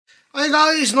Hi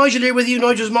guys, Nigel here with you,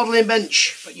 Nigel's Modelling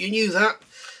Bench, but you knew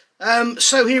that.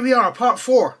 So here we are, part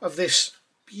 4 of this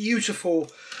beautiful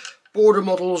Border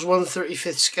Models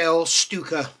 1/35th scale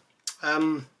Stuka.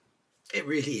 It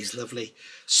really is lovely.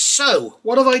 So,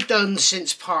 what have I done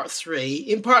since part 3?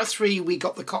 In part 3 we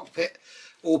got the cockpit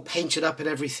all painted up and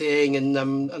everything, and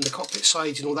the cockpit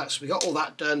sides and all that, so we got all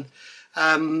that done.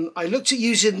 I looked at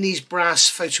using these brass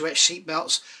photo etch seat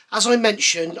belts. As I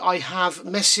mentioned, I have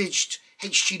messaged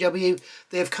HGW.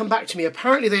 They have come back to me.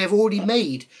 Apparently they have already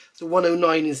made the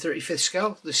 109 in 35th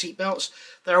scale, the seat belts.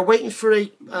 They are waiting for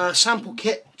a sample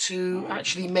kit to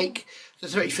actually make the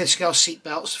 35th scale seat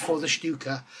belts for the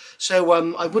Stuka. So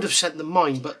I would have sent them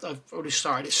mine, but I've already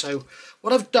started it. So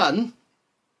what I've done,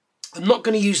 I'm not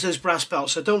going to use those brass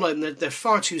belts. I don't like them. They're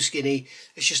far too skinny.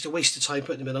 It's just a waste of time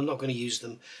putting them in. I'm not going to use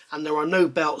them. And there are no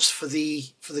belts for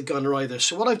the gunner either.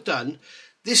 So what I've done,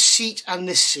 this seat and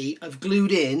this seat, I've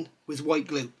glued in with white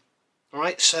glue.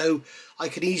 Alright, so I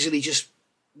could easily just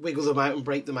wiggle them out and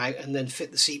break them out and then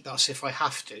fit the seat belts if I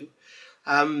have to.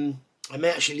 I may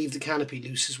actually leave the canopy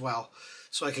loose as well,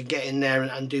 so I can get in there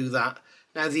and do that.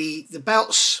 Now the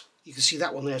belts, you can see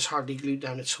that one there is hardly glued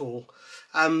down at all.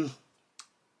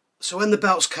 So when the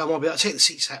belts come, I'll be able to take the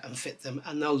seats out and fit them,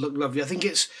 and they'll look lovely. I think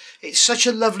it's such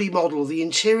a lovely model. The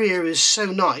interior is so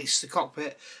nice, the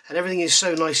cockpit, and everything is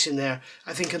so nice in there.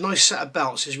 I think a nice set of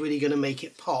belts is really going to make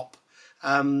it pop.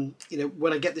 You know,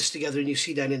 when I get this together and you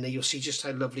see down in there, you'll see just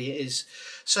how lovely it is.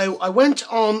 So I went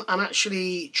on and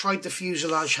actually tried the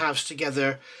fuselage halves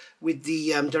together with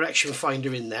the direction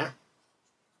finder in there,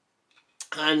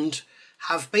 and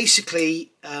have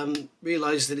basically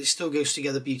realised that it still goes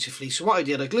together beautifully. So what I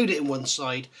did, I glued it in one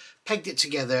side, pegged it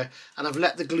together, and I've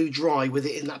let the glue dry with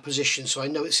it in that position, so I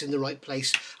know it's in the right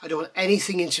place. I don't want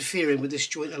anything interfering with this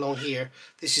joint along here.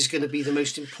 This is going to be the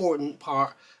most important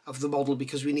part of the model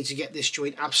because we need to get this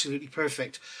joint absolutely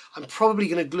perfect. I'm probably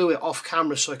going to glue it off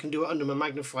camera so I can do it under my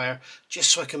magnifier,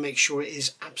 just so I can make sure it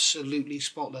is absolutely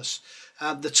spotless.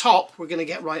 The top we're going to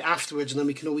get right afterwards, and then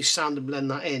we can always sand and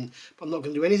blend that in, but I'm not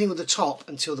going to do anything with the top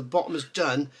until the bottom is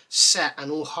done, set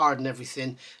and all hard and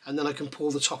everything, and then I can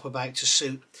pull the top about to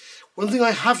suit. One thing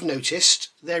I have noticed,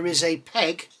 there is a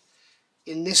peg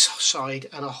in this side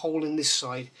and a hole in this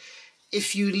side.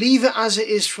 If you leave it as it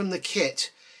is from the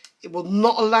kit, it will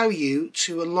not allow you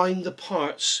to align the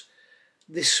parts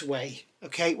this way.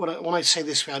 Okay, when I say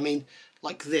this way, I mean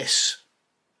like this.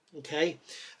 Okay,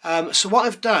 so what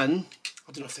I've done,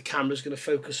 I don't know if the camera's going to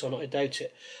focus on it, I doubt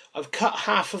it. I've cut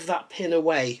half of that pin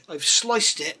away. I've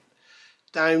sliced it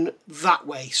down that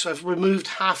way. So I've removed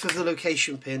half of the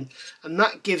location pin, and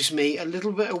that gives me a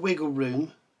little bit of wiggle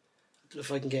room. I don't know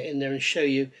if I can get in there and show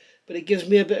you, but it gives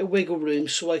me a bit of wiggle room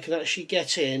so I can actually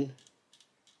get in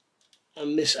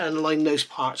and align those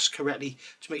parts correctly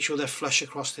to make sure they're flush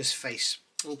across this face.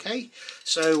 Okay,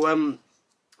 so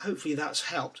hopefully that's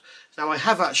helped. Now I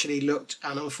have actually looked,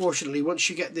 and unfortunately once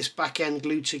you get this back end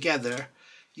glued together,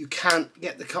 you can't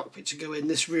get the cockpit to go in.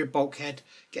 This rear bulkhead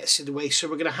gets in the way, so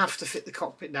we're going to have to fit the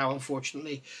cockpit now,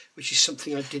 unfortunately, which is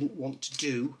something I didn't want to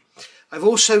do. I've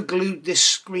also glued this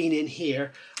screen in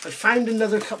here. I found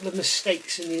another couple of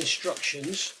mistakes in the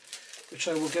instructions, which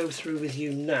I will go through with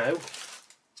you now.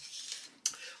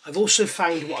 I've also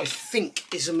found what I think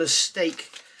is a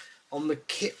mistake on the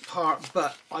kit part,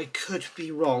 but I could be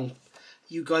wrong.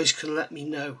 You guys can let me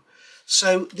know.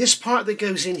 So this part that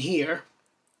goes in here,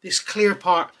 this clear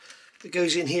part that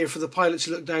goes in here for the pilot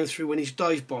to look down through when he's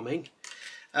dive bombing,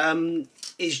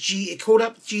 it called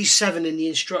up G7 in the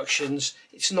instructions.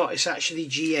 It's not, it's actually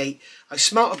G8. I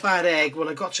smelt a bad egg when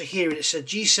I got to here and it said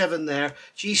G7 there,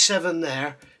 G7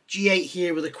 there, G8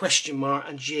 here with a question mark,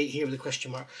 and G8 here with a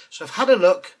question mark. So I've had a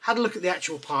look at the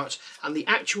actual parts, and the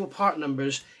actual part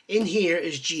numbers in here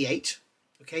is G8.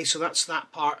 Okay, so that's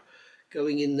that part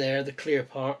going in there, the clear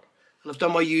part. And I've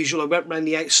done my usual, I went around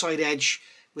the outside edge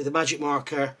with a magic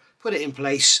marker, put it in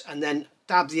place, and then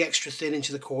dab the extra thin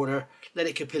into the corner, let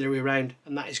it capillary around,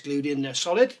 and that is glued in there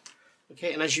solid.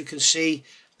 Okay, and as you can see,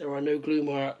 there are no glue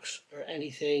marks or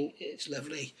anything. It's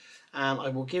lovely. And I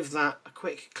will give that a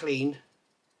quick clean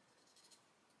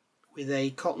with a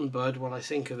cotton bud when I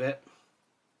think of it,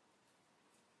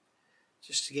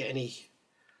 just to get any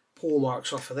paw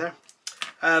marks off of there.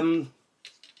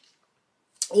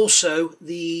 Also,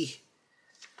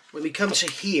 when we come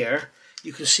to here,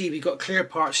 you can see we've got clear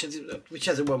parts.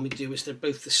 Whichever one we do, is they're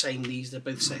both the same. They're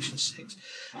both section 6.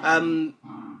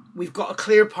 We've got a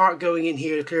clear part going in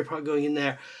here, a clear part going in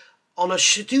there. On a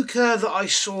Stuka that I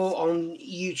saw on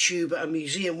YouTube at a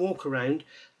museum walk around,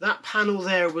 that panel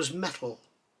there was metal.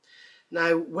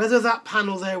 Now, whether that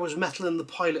panel there was metal and the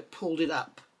pilot pulled it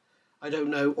up, I don't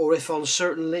know, or if on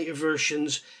certain later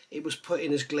versions it was put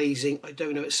in as glazing. I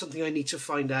don't know. It's something I need to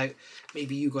find out.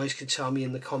 Maybe you guys can tell me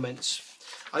in the comments.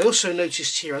 I also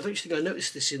noticed here, I don't think I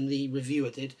noticed this in the review I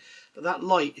did, but that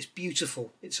light is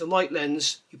beautiful. It's a light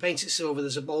lens. You paint it silver,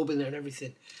 there's a bulb in there and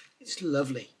everything. It's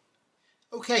lovely.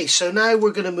 Okay, so now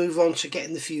we're going to move on to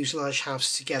getting the fuselage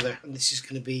halves together, and this is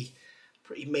going to be a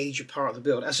pretty major part of the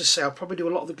build. As I say, I'll probably do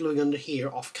a lot of the gluing under here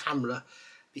off camera,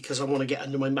 because I want to get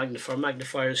under my magnifier.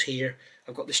 Magnifier's here.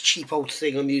 I've got this cheap old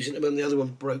thing I'm using at the moment. The other one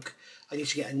broke. I need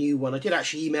to get a new one. I did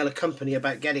actually email a company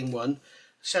about getting one.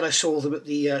 Said I saw them at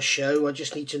the show. I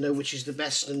just need to know which is the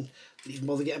best, and didn't even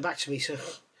bother getting back to me. So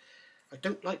I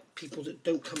don't like people that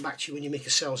don't come back to you when you make a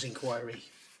sales inquiry.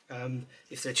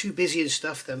 If they're too busy and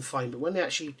stuff, then fine. But when they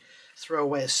actually throw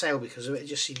away a sale because of it, it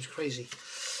just seems crazy.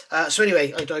 So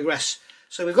anyway, I digress.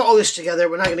 So we've got all this together.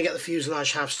 We're now going to get the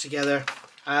fuselage halves together.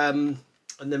 And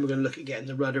then we're going to look at getting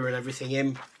the rudder and everything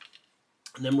in.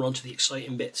 And then we're on to the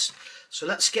exciting bits. So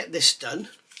let's get this done.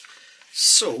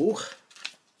 So,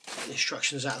 the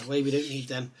instructions out of the way, we don't need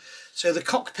them. So the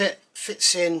cockpit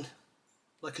fits in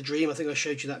like a dream. I think I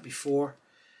showed you that before.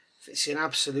 Fits in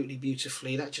absolutely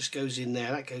beautifully. That just goes in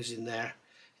there, that goes in there.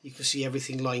 You can see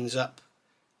everything lines up.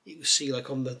 You can see like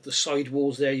on the side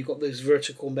walls there, you've got those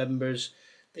vertical members.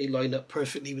 They line up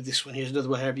perfectly with this one. Here's another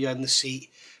one here behind the seat.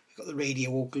 We've got the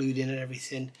radio all glued in and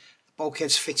everything. The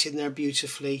bulkheads fit in there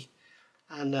beautifully.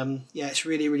 And yeah, it's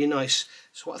really, really nice.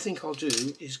 So what I think I'll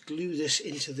do is glue this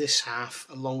into this half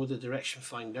along with the direction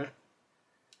finder.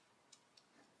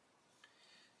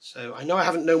 So I know I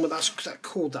haven't known what that's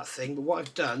called, that thing, but what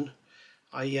I've done,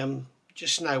 I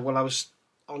just now while I was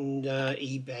on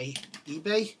eBay,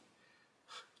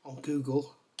 on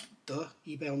Google,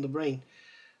 eBay on the brain,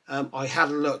 I had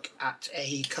a look at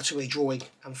a cutaway drawing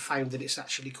and found that it's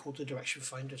actually called the direction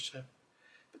finder. So,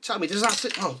 but tell me, does that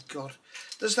thing? Oh God,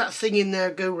 does that thing in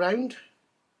there go round?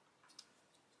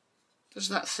 Does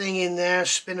that thing in there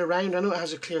spin around? I know it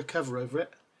has a clear cover over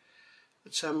it,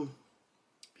 but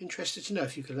interested to know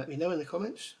if you can let me know in the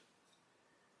comments.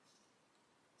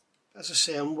 As I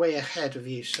say, I'm way ahead of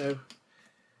you, so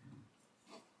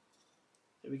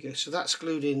there we go. So that's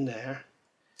glued in there,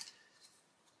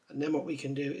 and then what we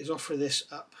can do is offer this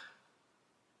up.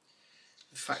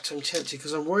 In fact, I'm tempted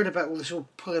because I'm worried about all this all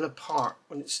pulling apart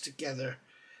when it's together.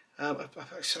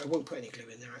 So I won't put any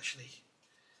glue in there actually.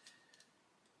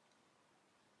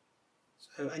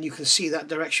 So, and you can see that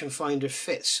direction finder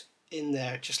fits in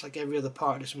there just like every other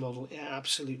part of this model. It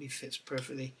absolutely fits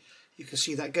perfectly. You can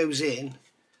see that goes in.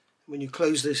 When you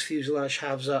close those fuselage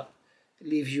halves up, it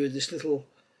leaves you with this little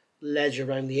ledge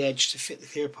around the edge to fit the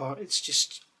clear part. It's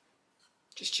just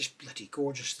bloody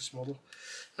gorgeous, this model.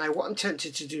 Now what I'm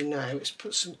tempted to do now is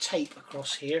put some tape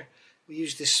across here. We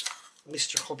use this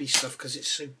Mr. Hobby stuff because it's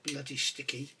so bloody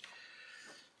sticky.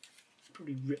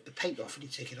 Probably rip the paint off when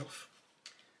you take it off.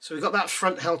 So we've got that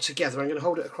front held together. I'm going to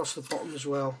hold it across the bottom as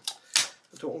well.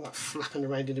 I don't want that flapping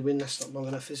around in the wind. That's not long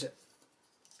enough, is it?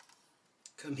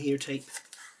 Come here, tape.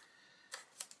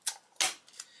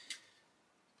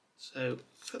 So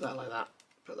put that like that.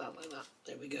 Put that like that.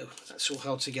 There we go. That's all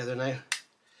held together now.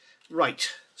 Right.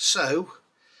 So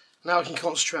now I can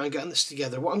concentrate on getting this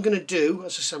together. What I'm going to do,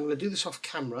 as I said, I'm going to do this off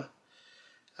camera.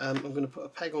 I'm going to put a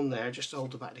peg on there just to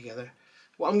hold the back together.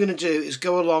 What I'm going to do is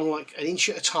go along like an inch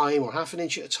at a time or half an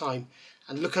inch at a time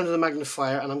and look under the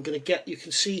magnifier, and I'm going to get, you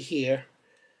can see here,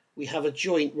 we have a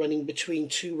joint running between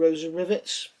two rows of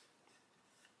rivets.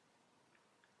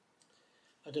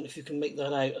 I don't know if you can make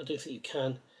that out, I don't think you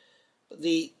can. But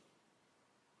maybe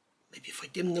if I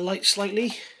dim the light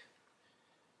slightly,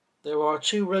 there are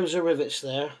two rows of rivets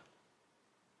there,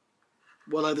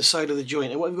 one either side of the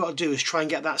joint, and what we've got to do is try and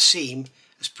get that seam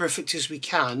as perfect as we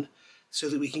can so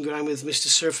that we can go down with Mr.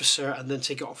 Surfacer and then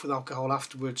take it off with alcohol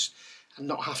afterwards and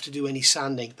not have to do any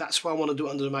sanding. That's why I want to do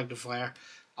it under the magnifier.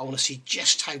 I want to see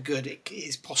just how good it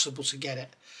is possible to get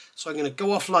it. So I'm going to go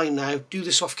offline now, do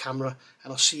this off camera,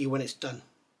 and I'll see you when it's done.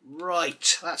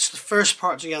 Right, that's the first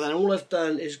part together, and all I've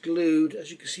done is glued,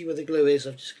 as you can see where the glue is,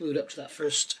 I've just glued up to that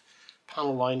first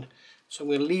panel line. So I'm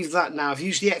going to leave that now. I've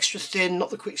used the extra thin, not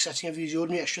the quick setting, I've used the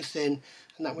ordinary extra thin,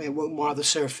 and that way it won't mar the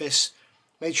surface.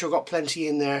 Made sure I've got plenty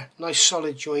in there, nice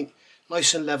solid joint,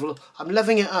 nice and level. I'm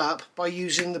leveling it up by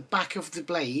using the back of the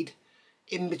blade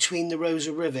in between the rows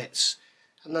of rivets,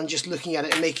 and then just looking at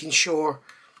it and making sure,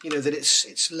 you know, that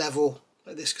it's level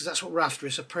like this, because that's what we're after,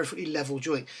 is a perfectly level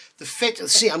joint. The fit of the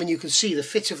seam, I mean, you can see the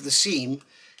fit of the seam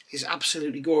is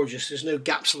absolutely gorgeous. There's no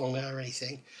gaps along there or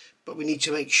anything, but we need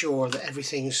to make sure that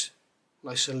everything's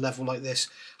nice and level like this.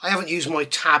 I haven't used my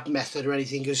tab method or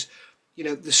anything because, you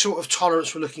know, the sort of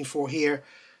tolerance we're looking for here,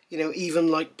 you know, even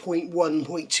like 0.1,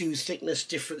 0.2 thickness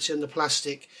difference in the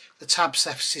plastic, the tab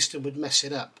system would mess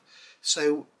it up.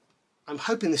 So I'm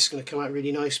hoping this is going to come out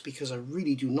really nice, because I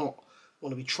really do not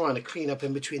want to be trying to clean up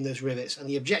in between those rivets. And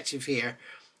the objective here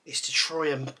is to try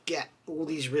and get all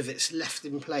these rivets left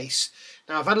in place.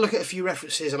 Now, I've had a look at a few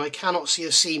references and I cannot see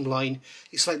a seam line.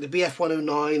 It's like the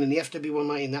BF109 and the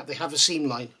FW190, that they have a seam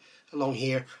line along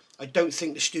here. I don't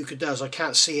think the Stuka does. I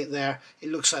can't see it there. It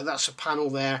looks like that's a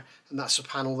panel there and that's a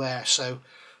panel there. So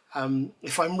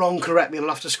if I'm wrong, correct me, and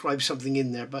I'll have to scribe something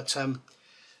in there. But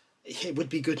it would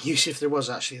be good news if there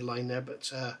was actually a line there.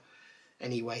 But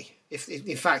anyway,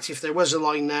 in fact, if there was a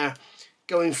line there,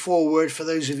 going forward, for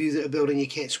those of you that are building your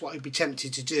kits, what I'd be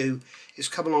tempted to do is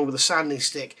come along with a sanding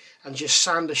stick and just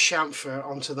sand a chamfer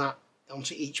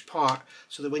onto each part,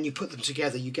 so that when you put them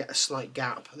together you get a slight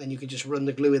gap, and then you can just run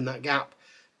the glue in that gap.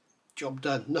 Job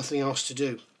done, nothing else to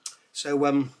do.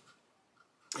 So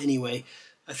anyway,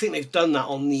 I think they've done that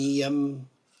on the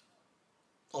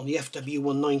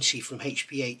FW190 from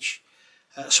HPH.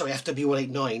 Sorry,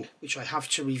 FW189, which I have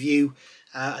to review,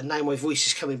 and now my voice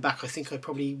is coming back. I think I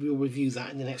probably will review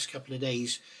that in the next couple of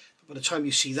days. But by the time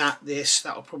you see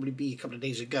that'll probably be a couple of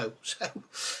days ago. So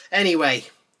anyway,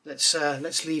 let's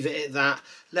leave it at that,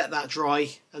 let that dry,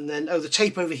 and then, oh, the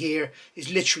tape over here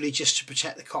is literally just to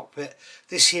protect the cockpit.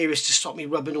 This here is to stop me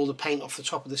rubbing all the paint off the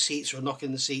top of the seats or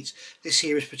knocking the seats. This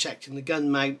here is protecting the gun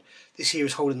mount. This here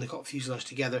is holding the cockpit fuselage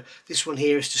together. This one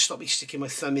here is to stop me sticking my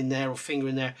thumb in there or finger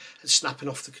in there and snapping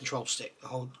off the control stick, the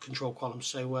whole control column.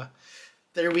 So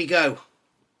there we go.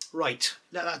 Right,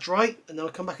 let that dry, and then I'll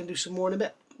come back and do some more in a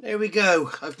bit. There we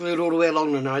go. I've glued all the way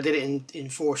along now. I did it in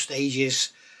 4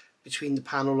 stages between the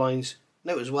panel lines.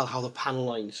 Note as well how the panel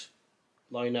lines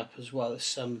line up as well.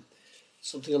 It's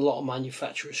something a lot of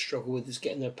manufacturers struggle with, is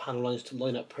getting their panel lines to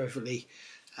line up perfectly.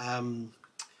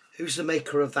 Who's the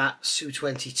maker of that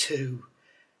Ju87?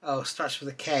 Oh, it starts with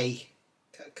a K.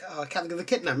 I can't think of the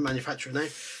kit manufacturer now.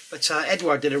 But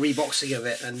Edward did a reboxing of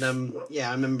it, and yeah,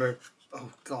 I remember.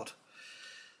 Oh God,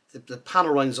 the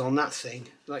panel lines on that thing,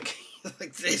 like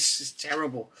like this, is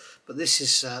terrible. But this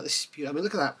is beautiful. I mean,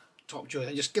 look at that top joint.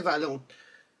 I just give that a little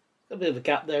bit of a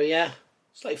gap there. Yeah,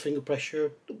 slight finger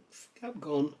pressure. Gap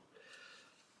gone.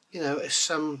 You know, it's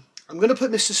I'm going to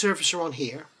put Mr. Surfacer on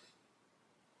here,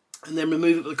 and then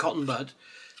remove it with a cotton bud,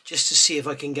 just to see if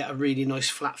I can get a really nice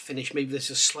flat finish. Maybe there's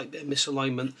a slight bit of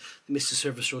misalignment. The Mr.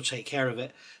 Surfacer will take care of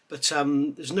it. But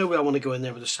there's no way I want to go in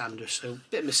there with a sander, so a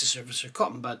bit of Mr. Surfacer,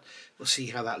 cotton bud, we'll see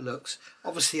how that looks.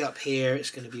 Obviously up here it's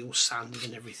going to be all sanded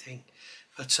and everything.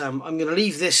 But I'm going to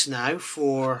leave this now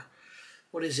for,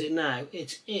 what is it now?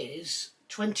 It is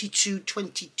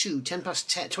 22:22, 10 past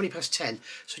 10, 20 past 10.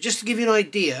 So just to give you an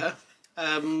idea,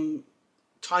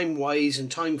 time-wise and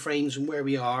time frames and where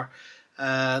we are,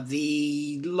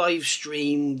 the live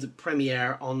stream, the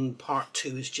premiere on part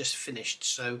 2 is just finished,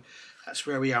 so that's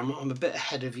where we are. I'm a bit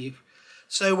ahead of you.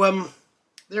 So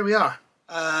there we are.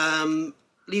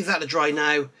 Leave that to dry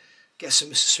now, get some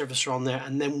Mr. Surfacer on there,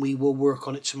 and then we will work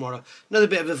on it tomorrow. Another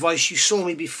bit of advice: you saw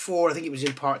me before, I think it was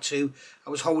in part 2, I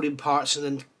was holding parts and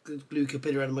then glue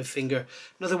capillary around my finger.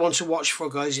 Another one to watch for,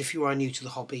 guys, if you are new to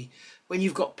the hobby: when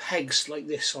you've got pegs like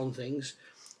this on things,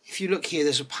 if you look here,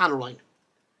 there's a panel line.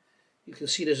 You can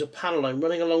see there's a panel line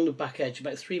running along the back edge,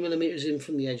 about 3mm in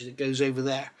from the edge, that goes over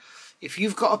there. If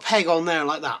you've got a peg on there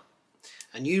like that,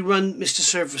 and you run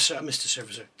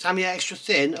Tamiya extra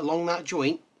thin along that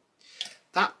joint,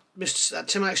 that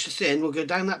Tamiya extra thin will go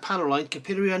down that panel line,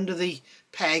 capillary under the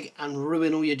peg, and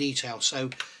ruin all your detail. So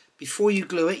before you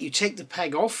glue it, you take the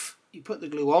peg off, you put the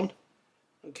glue on.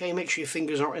 Okay, make sure your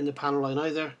fingers aren't in the panel line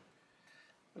either.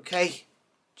 Okay,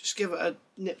 just give it a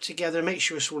nip together, make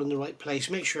sure it's all in the right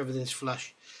place, make sure everything's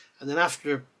flush, and then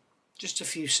after just a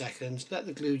few seconds, let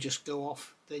the glue just go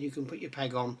off. Then you can put your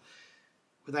peg on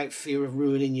without fear of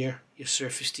ruining your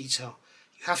surface detail.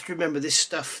 You have to remember this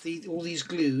stuff, all these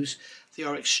glues, they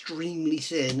are extremely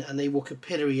thin and they will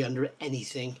capillary under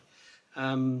anything.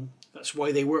 That's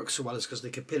why they work so well, is because they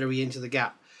capillary into the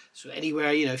gap. So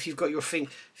anywhere, you know, if you've got your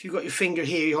finger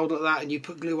here, you hold it like that, and you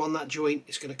put glue on that joint,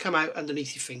 it's going to come out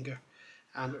underneath your finger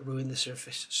and ruin the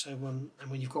surface. So and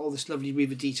when you've got all this lovely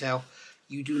rivet detail,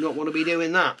 you do not want to be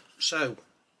doing that. So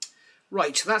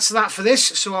right, that's that for this.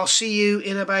 So I'll see you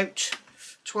in about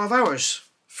 12 hours.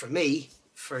 For me,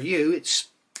 for you, it's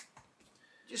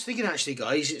just thinking, actually,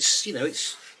 guys, it's, you know,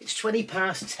 it's 20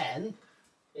 past 10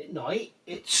 at night.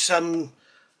 It's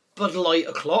Bud Light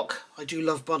o'clock. I do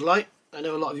love Bud Light. I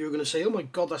know a lot of you are going to say, oh my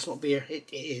God, that's not beer. It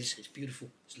is. It's beautiful.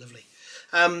 It's lovely.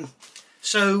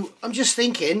 So I'm just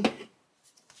thinking,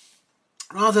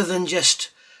 rather than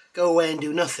just go away and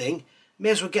do nothing, may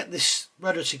as well get this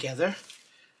rudder together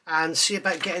and see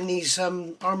about getting these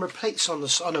armour plates on the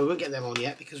side. Oh no, we won't get them on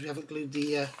yet because we haven't glued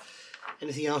the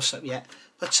anything else up yet.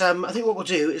 But I think what we'll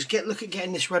do is look at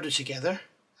getting this rudder together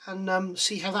and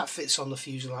see how that fits on the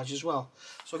fuselage as well.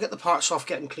 So I'll get the parts off,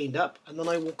 get them cleaned up, and then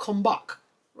I will come back.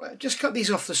 Right, I've just cut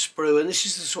these off the sprue, and this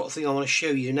is the sort of thing I want to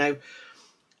show you. Now,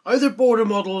 either border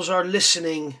models are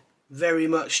listening very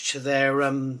much to their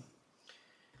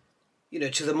you know,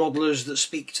 to the modelers that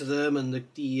speak to them and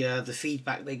the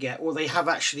feedback they get, or they have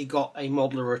actually got a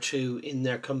modeler or two in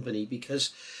their company,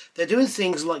 because they're doing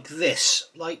things like this.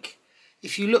 Like,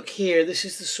 if you look here, this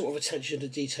is the sort of attention to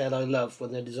detail I love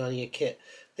when they're designing a kit.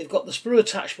 They've got the sprue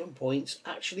attachment points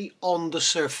actually on the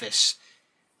surface,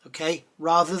 okay,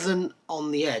 rather than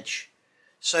on the edge.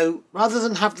 So rather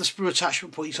than have the sprue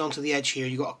attachment points onto the edge here,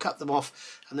 you've got to cut them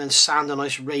off and then sand a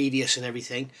nice radius and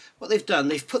everything. What they've done,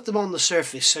 they've put them on the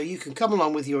surface so you can come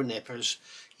along with your nippers,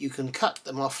 you can cut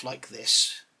them off like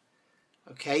this,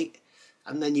 okay,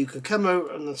 and then you can come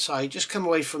over on the side, just come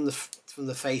away from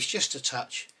the face just a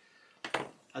touch,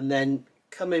 and then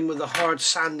come in with a hard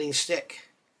sanding stick,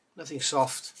 nothing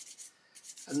soft,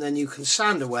 and then you can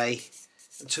sand away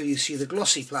until you see the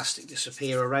glossy plastic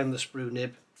disappear around the sprue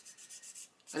nib,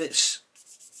 and it's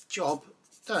job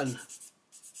done.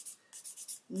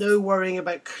 No worrying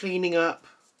about cleaning up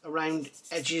around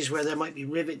edges where there might be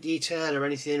rivet detail or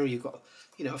anything, or you've got,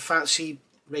 you know, a fancy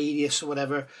radius or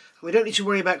whatever. And we don't need to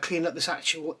worry about cleaning up this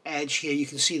actual edge here. You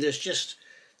can see there's just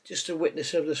a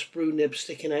witness of the sprue nib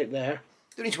sticking out there.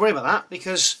 Don't need to worry about that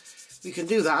because we can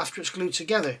do that after it's glued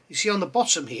together. You see on the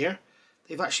bottom here,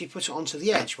 they've actually put it onto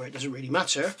the edge where it doesn't really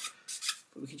matter,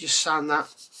 but we can just sand that.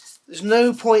 There's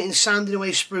no point in sanding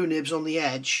away sprue nibs on the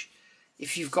edge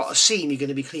if you've got a seam you're going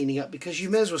to be cleaning up, because you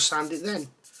may as well sand it then.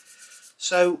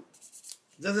 So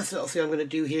the other little thing I'm going to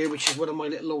do here, which is one of my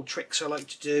little old tricks I like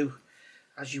to do,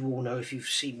 as you all know if you've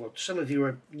seen one. Some of you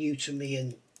are new to me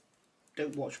and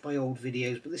don't watch my old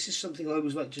videos, but this is something I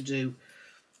always like to do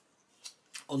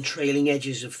on trailing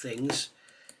edges of things.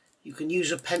 You can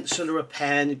use a pencil or a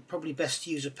pen. Probably best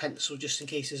to use a pencil just in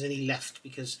case there's any left,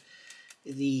 because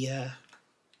the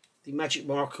magic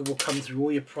marker will come through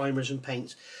all your primers and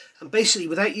paints. And basically,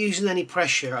 without using any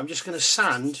pressure, I'm just going to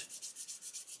sand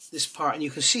this part, and you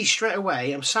can see straight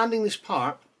away I'm sanding this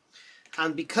part,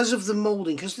 and because of the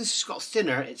moulding, because this has got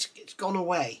thinner, it's gone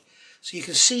away. So you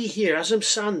can see here as I'm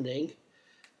sanding,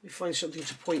 let me find something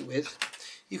to point with,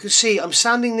 you can see I'm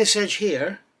sanding this edge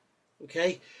here,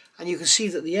 okay, and you can see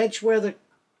that the edge where the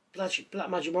black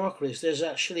magic marker is, there's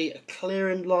actually a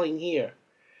clearing line here.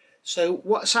 So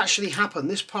what's actually happened,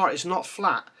 this part is not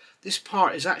flat, this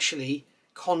part is actually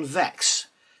convex.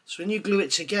 So when you glue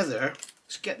it together,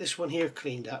 let's get this one here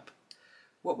cleaned up,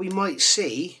 what we might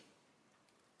see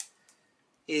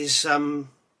is, let's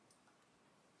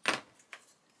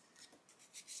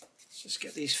just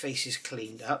get these faces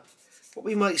cleaned up. What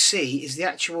we might see is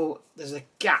there's a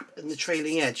gap in the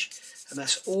trailing edge, and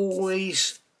that's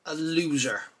always a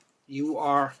loser. You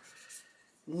are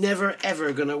never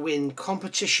ever going to win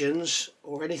competitions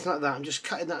or anything like that. I'm just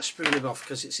cutting that sprue nib off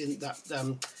because it's in that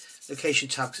location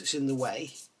tab, because it's in the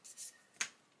way.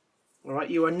 Alright,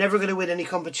 you are never going to win any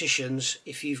competitions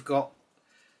if you've got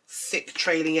thick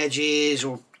trailing edges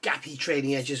or gappy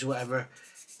trailing edges or whatever.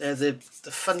 They're the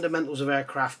fundamentals of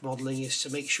aircraft modelling, is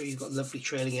to make sure you've got lovely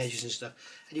trailing edges and stuff.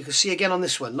 And you can see again on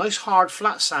this one, nice hard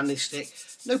flat sanding stick,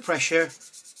 no pressure,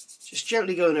 just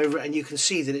gently going over it, and you can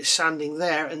see that it's sanding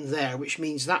there and there, which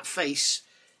means that face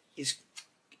is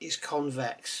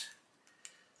convex.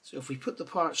 So if we put the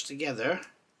parts together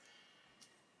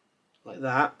like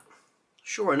that,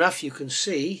 sure enough you can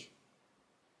see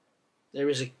there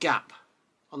is a gap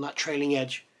on that trailing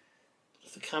edge.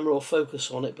 The camera will focus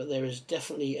on it, but there is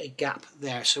definitely a gap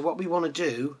there. So what we want to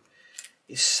do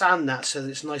is sand that so that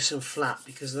it's nice and flat,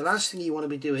 because the last thing you want to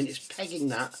be doing is pegging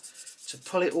that to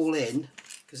pull it all in,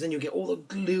 because then you'll get all the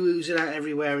glue oozing out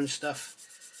everywhere and stuff.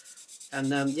 And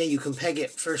yeah, you can peg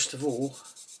it first of all,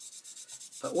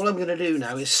 but what I'm going to do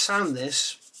now is sand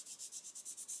this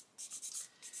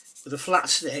with a flat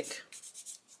stick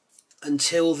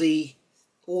until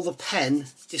all the pen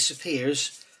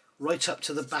disappears right up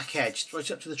to the back edge,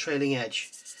 right up to the trailing edge.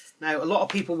 Now, a lot of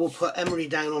people will put emery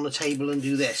down on a table and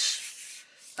do this.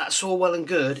 That's all well and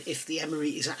good if the emery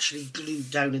is actually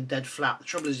glued down and dead flat. The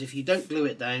trouble is, if you don't glue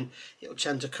it down, it will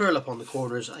tend to curl up on the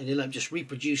corners and you'll end up just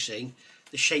reproducing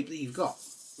the shape that you've got.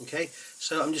 Okay,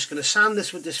 so I'm just going to sand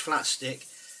this with this flat stick,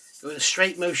 go in a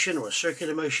straight motion or a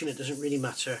circular motion, it doesn't really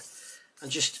matter,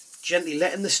 and just gently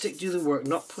letting the stick do the work,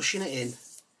 not pushing it in.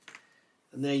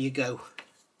 And there you go.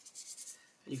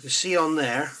 You can see on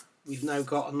there we've now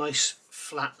got a nice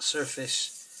flat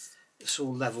surface it's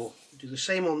all level. Do the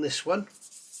same on this one.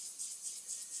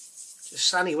 Just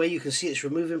sanding away. You can see it's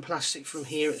removing plastic from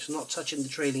here. It's not touching the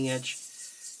trailing edge.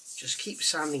 Just keep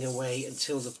sanding away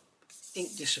until the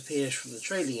ink disappears from the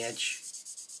trailing edge.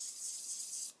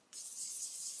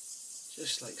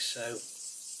 Just like so.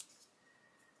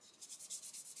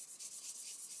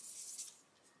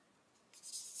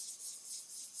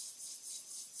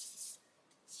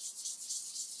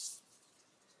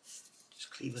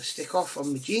 Just cleave a stick off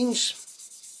on my jeans.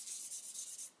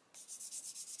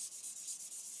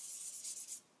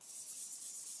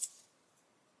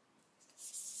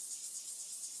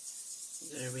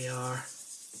 There we are,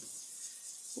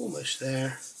 almost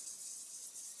there.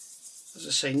 As I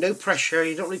say, no pressure.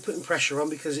 You don't really put pressure on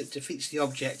because it defeats the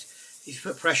object. If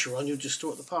you put pressure on, you'll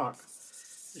distort the part.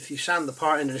 If you sand the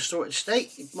part in a distorted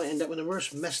state, you might end up with a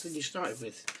worse mess than you started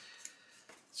with.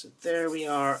 So there we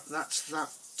are, that's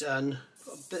that done.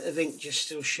 Got a bit of ink just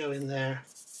still showing there.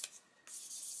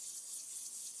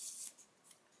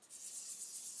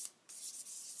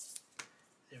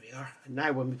 There we are. And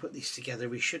now when we put these together,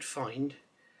 we should find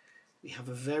we have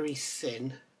a very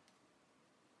thin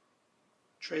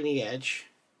trailing edge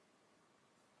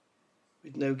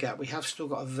with no gap. We have still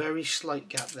got a very slight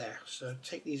gap there. So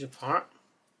take these apart.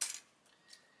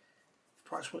 If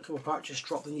parts won't come apart, just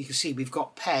drop them. You can see we've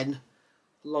got pen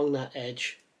along that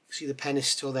edge. You can see the pen is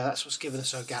still there. That's what's giving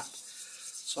us our gap.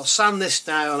 So I'll sand this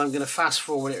now and I'm going to fast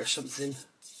forward it or something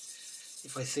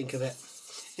if I think of it.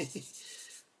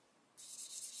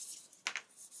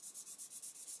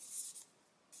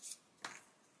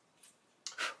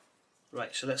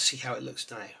 Right, so let's see how it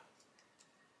looks now.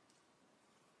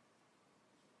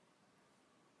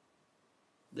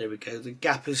 There we go, the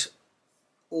gap is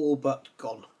all but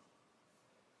gone.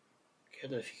 Okay, I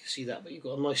don't know if you can see that, but you've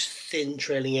got a nice thin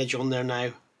trailing edge on there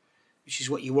now, which is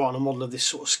what you want on a model of this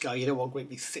sort of scale. You don't want great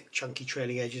big thick chunky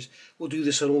trailing edges. We'll do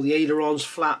this on all the ailerons,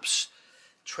 flaps,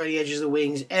 trailing edges of the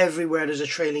wings, everywhere there's a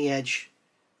trailing edge.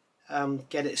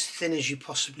 Get it as thin as you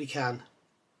possibly can.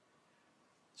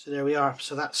 So there we are.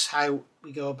 So that's how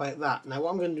we go about that. Now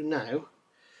what I'm going to do now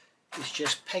is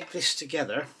just peg this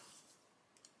together.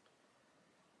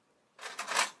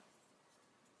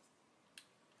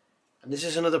 And this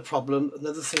is another problem,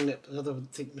 another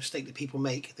mistake that people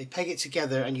make. They peg it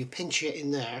together and you pinch it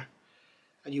in there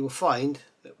and you will find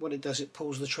that what it does, it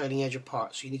pulls the trailing edge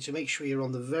apart. So you need to make sure you're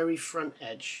on the very front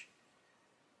edge,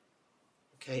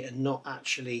 okay, and not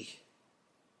actually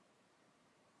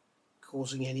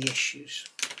causing any issues.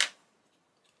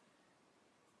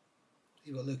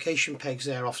 You've got location pegs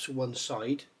there off to one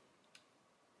side.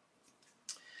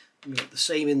 We've got the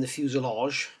same in the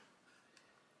fuselage.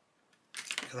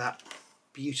 Look at that,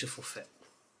 beautiful fit.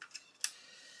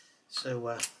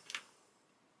 So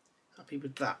happy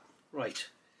with that. Right,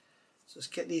 so let's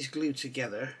get these glued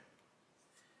together.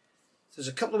 There's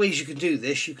a couple of ways you can do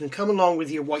this. You can come along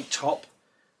with your white top,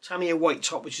 Tamiya white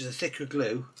top, which is a thicker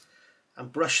glue,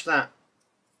 and brush that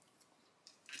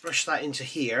into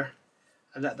here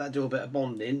and let that do a bit of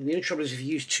bonding. The only trouble is if you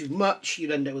use too much,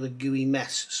 you'll end up with a gooey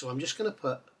mess. So I'm just going to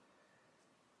put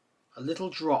a little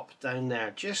drop down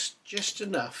there, just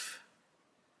enough,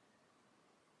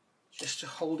 just to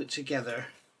hold it together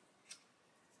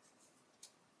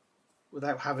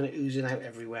without having it oozing out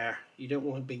everywhere. You don't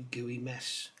want a big gooey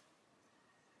mess.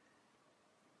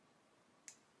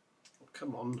 Oh,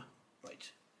 come on.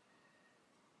 Right.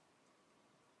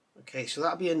 Okay, so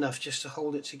that'll be enough just to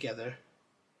hold it together.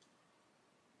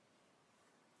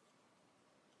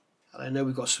 And I know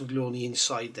we've got some glue on the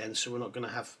inside then, so we're not going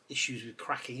to have issues with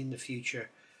cracking in the future.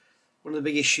 One of the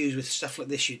big issues with stuff like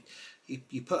this,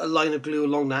 you put a line of glue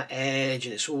along that edge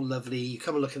and it's all lovely. You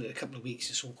come and look at it in a couple of weeks,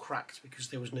 it's all cracked because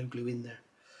there was no glue in there.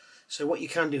 So what you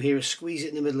can do here is squeeze it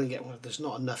in the middle and get, well, there's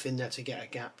not enough in there to get a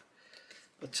gap.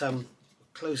 But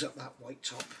close up that white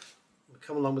top. We'll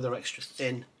come along with our extra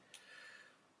thin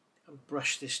and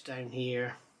brush this down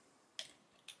here.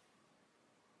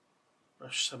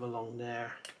 Brush some along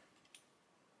there.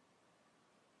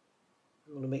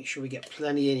 We want to make sure we get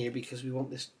plenty in here because we want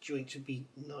this joint to be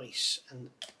nice and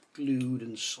glued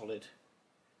and solid.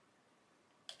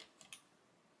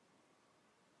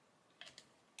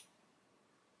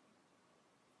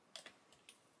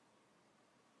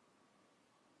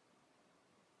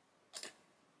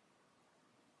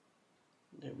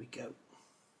 There we go.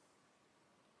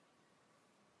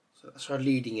 So that's our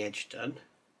leading edge done.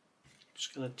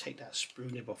 Just going to take that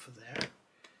sprue nib off of there.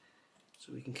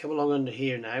 So we can come along under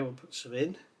here now and put some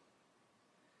in.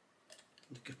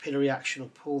 The capillary action will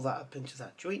pull that up into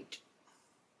that joint.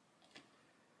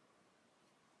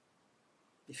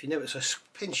 If you notice, I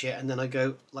pinch it and then I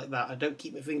go like that. I don't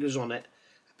keep my fingers on it.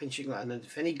 I pinch it like that, and then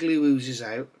if any glue oozes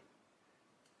out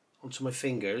onto my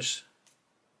fingers,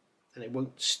 then it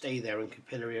won't stay there and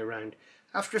capillary around.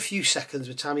 After a few seconds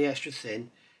with Tamiya Extra Thin,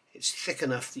 it's thick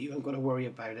enough that you haven't got to worry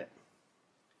about it.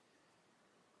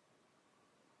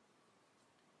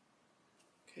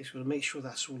 Okay, so we'll make sure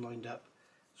that's all lined up.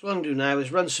 So what I'm going to do now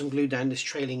is run some glue down this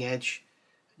trailing edge.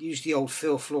 Use the old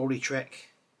Phil Flory trick.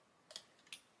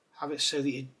 Have it so that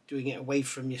you're doing it away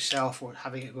from yourself, or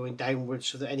having it going downwards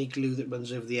so that any glue that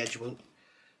runs over the edge won't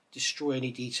destroy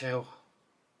any detail.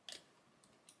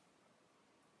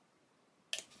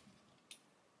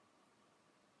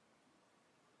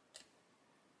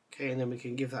 Okay, and then we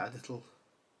can give that a little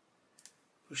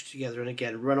push together, and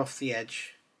again run off the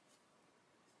edge.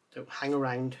 Don't hang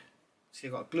around. See,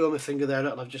 I've got glue on my finger there,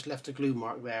 look, and I've just left a glue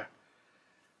mark there.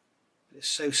 But it's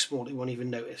so small it won't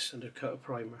even notice under a coat of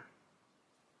primer.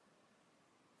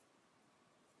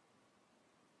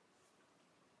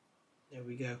 There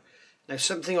we go. Now,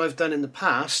 something I've done in the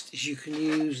past is you can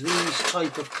use these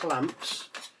type of clamps.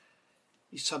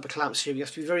 These type of clamps here, you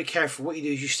have to be very careful. What you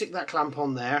do is you stick that clamp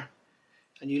on there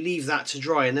and you leave that to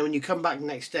dry, and then when you come back the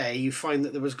next day you find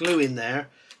that there was glue in there,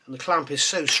 and the clamp is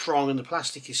so strong and the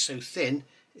plastic is so thin,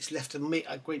 it's left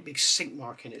a great big sink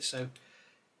mark in it, so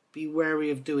be wary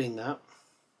of doing that.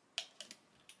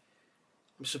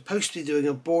 I'm supposed to be doing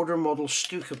a border model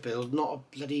Stuka build, not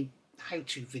a bloody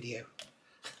how-to video.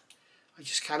 I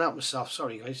just can't help myself,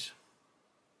 sorry guys.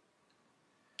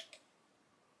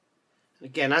 And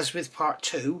again, as with part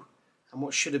 2 and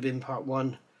what should have been part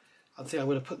 1, I think I'm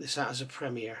going to put this out as a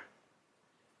premiere.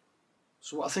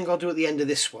 So what I think I'll do at the end of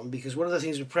this one, because one of the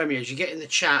things with premiere is you get in the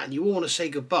chat and you all want to say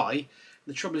goodbye, and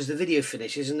the trouble is the video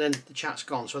finishes and then the chat's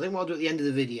gone. So I think what I'll do at the end of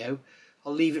the video,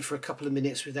 I'll leave it for a couple of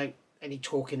minutes without any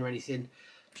talking or anything,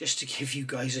 just to give you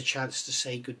guys a chance to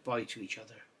say goodbye to each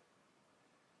other.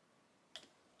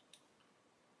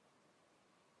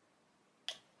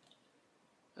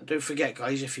 And don't forget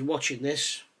guys, if you're watching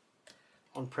this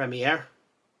on Premiere,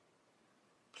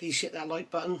 please hit that like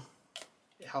button.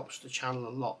 It helps the channel a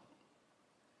lot,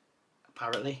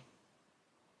 apparently.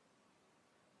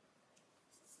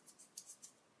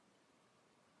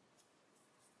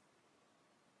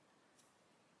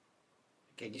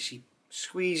 Again, you see,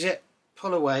 squeeze it,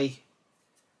 pull away,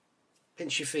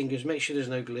 pinch your fingers, make sure there's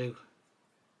no glue.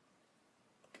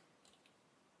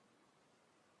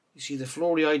 You see the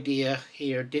Flory idea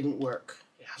here didn't work.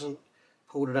 It hasn't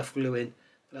pulled enough glue in.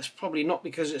 But that's probably not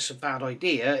because it's a bad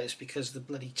idea, it's because the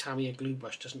bloody Tamiya glue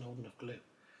brush doesn't hold enough glue.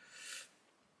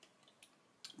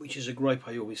 Which is a gripe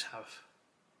I always have.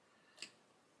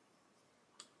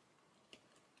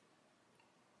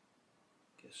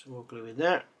 Get some more glue in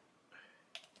there.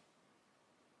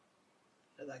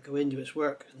 Let that go into its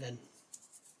work, and then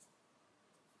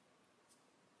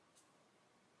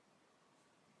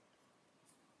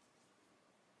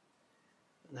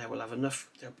now we'll have enough,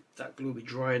 that glue will be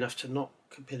dry enough to not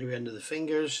capillary under the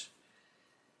fingers,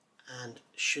 and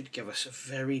should give us a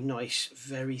very nice,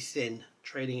 very thin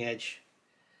trailing edge.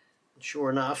 And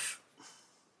sure enough,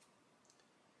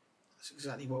 that's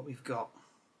exactly what we've got.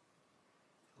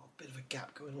 A bit of a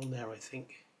gap going on there, I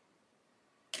think.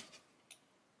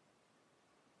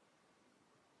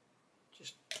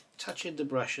 Just touching the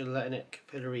brush and letting it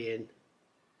capillary in.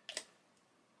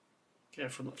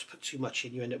 Careful not to put too much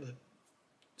in, you end up with a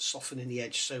softening the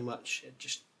edge so much it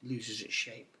just loses its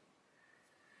shape.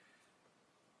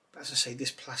 But as I say, this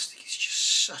plastic is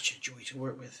just such a joy to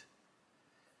work with.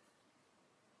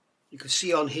 You can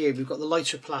see on here we've got the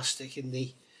lighter plastic in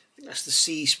the, I think that's the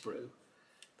sea sprue.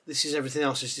 This is everything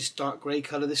else, is this dark grey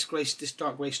colour. This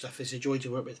dark grey stuff is a joy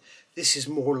to work with. This is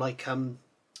more like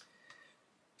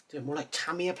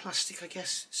Tamiya plastic, I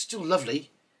guess. It's still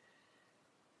lovely.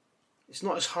 It's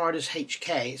not as hard as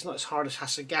HK, it's not as hard as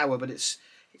Hasegawa, but it's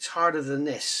harder than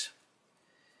this.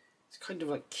 It's kind of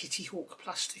like Kitty Hawk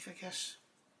plastic, I guess.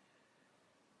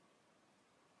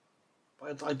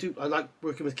 But I like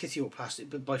working with Kitty Hawk plastic,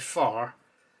 but by far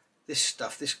this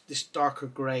stuff, this darker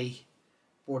grey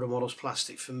Border Models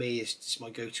plastic for me is my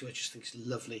go-to. I just think it's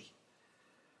lovely.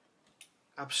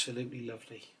 Absolutely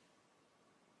lovely.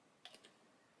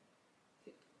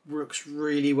 It works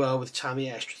really well with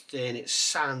Tamiya Extra Thin. It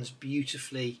sands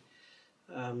beautifully.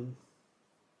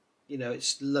 You know,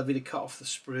 it's lovely to cut off the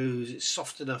sprues. It's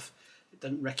soft enough, it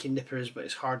doesn't wreck your nippers, but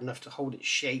it's hard enough to hold its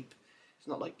shape. It's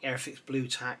not like Airfix Blue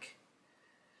Tack.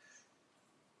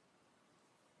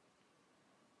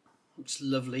 It's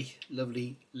lovely,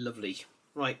 lovely, lovely.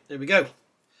 Right, there we go.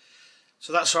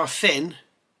 So that's our fin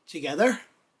together.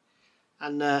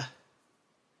 And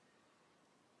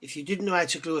if you didn't know how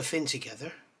to glue a fin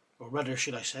together, or rudder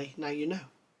should I say, now you know.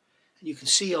 And you can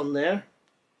see on there,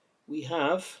 we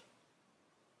have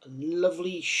a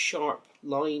lovely sharp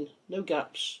line, no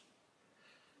gaps,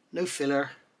 no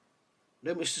filler,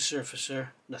 no Mr. Surfacer,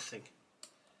 nothing.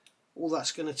 All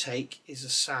that's going to take is a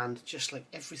sand, just like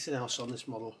everything else on this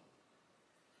model.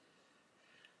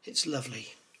 It's lovely.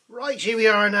 Right, here we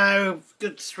are now,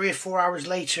 good 3 or 4 hours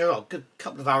later, or good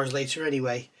couple of hours later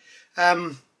anyway.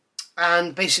 And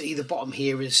basically the bottom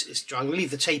here is dry. I'm going to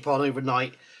leave the tape on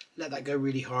overnight, let that go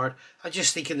really hard. I'm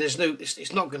just thinking it's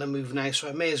not going to move now, so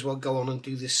I may as well go on and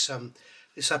do this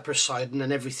this upper side, and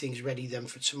then everything's ready then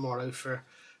for tomorrow for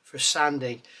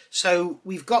sanding. So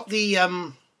we've got the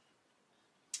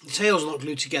tail's not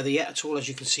glued together yet at all, as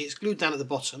you can see. It's glued down at the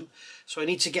bottom, so I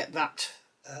need to get that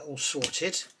all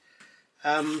sorted.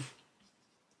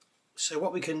 So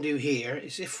what we can do here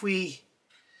is, if we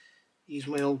use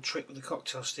my old trick with the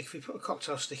cocktail stick, if we put a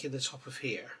cocktail stick in the top of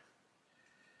here,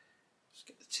 let's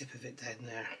get the tip of it down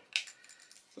there.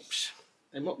 Oops.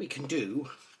 And what we can do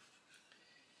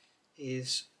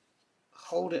is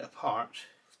hold it apart,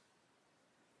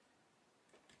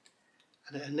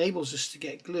 and it enables us to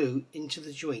get glue into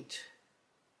the joint.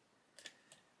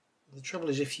 The trouble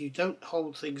is, if you don't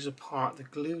hold things apart, the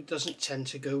glue doesn't tend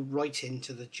to go right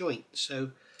into the joint.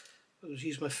 So I'll just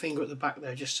use my finger at the back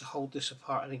there just to hold this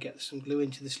apart and get some glue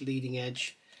into this leading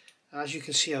edge. And as you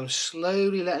can see, I'm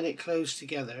slowly letting it close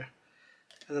together,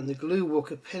 and then the glue will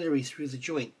capillary through the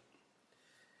joint.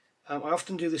 I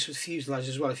often do this with fuselage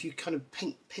as well. If you kind of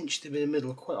pinch them in the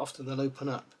middle, quite often they'll open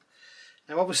up.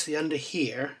 Now obviously under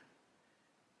here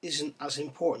isn't as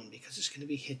important because it's going to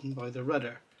be hidden by the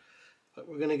rudder. But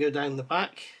we're going to go down the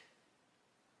back,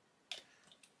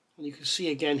 and you can see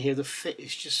again here the fit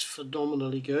is just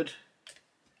phenomenally good.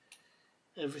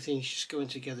 Everything's just going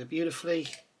together beautifully.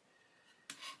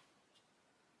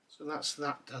 So that's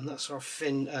that done. That's our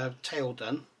tail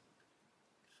done.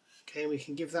 Okay, and we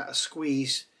can give that a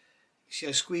squeeze. You see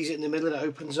I squeeze it in the middle and it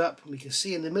opens up, and we can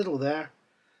see in the middle there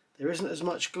isn't as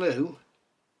much glue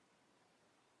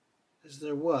as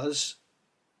there was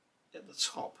at the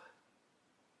top.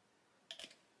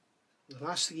 The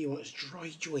last thing you want is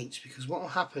dry joints, because what will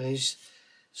happen is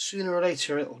sooner or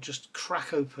later it will just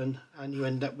crack open and you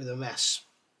end up with a mess.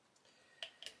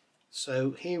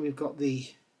 So here we've got the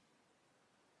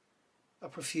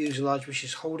upper fuselage, which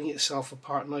is holding itself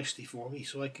apart nicely for me,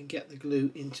 so I can get the glue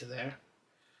into there.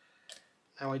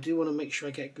 Now I do want to make sure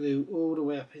I get glue all the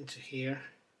way up into here.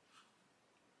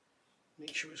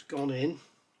 Make sure it's gone in.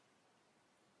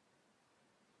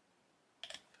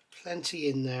 Plenty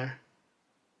in there,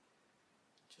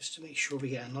 just to make sure we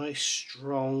get a nice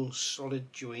strong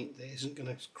solid joint that isn't going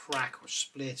to crack or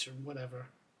split or whatever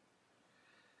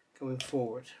going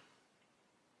forward.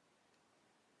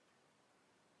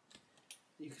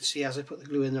 You can see as I put the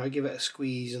glue in there, I give it a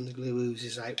squeeze and the glue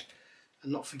oozes out,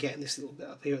 and not forgetting this little bit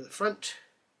up here at the front.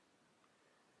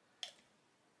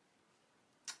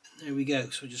 And there we go.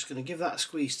 So we're just going to give that a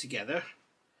squeeze together,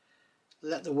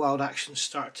 let the wild action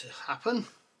start to happen,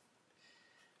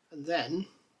 and then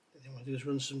what I want to do is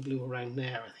run some glue around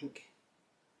there, I think.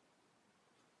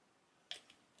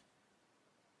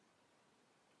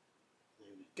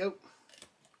 There we go.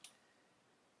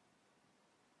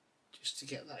 Just to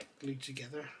get that glued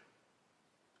together.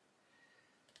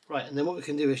 Right, and then what we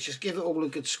can do is just give it all a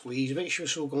good squeeze, make sure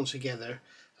it's all gone together.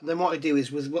 And then what I do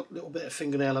is, with what little bit of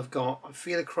fingernail I've got, I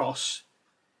feel across.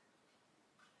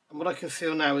 And what I can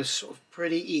feel now is sort of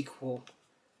pretty equal.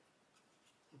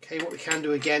 Okay, what we can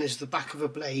do again is the back of a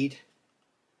blade.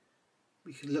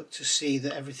 We can look to see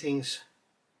that everything's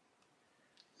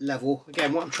level.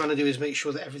 Again, what I'm trying to do is make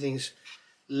sure that everything's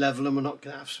level and we're not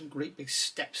going to have some great big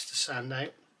steps to sand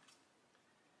out.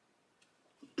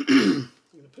 I'm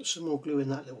going to put some more glue in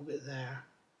that little bit there.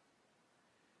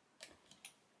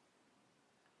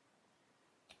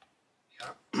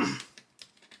 Yeah.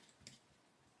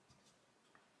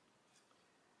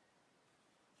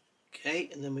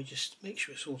 Okay, and then we just make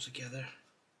sure it's all together.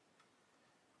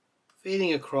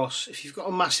 Feeling across. If you've got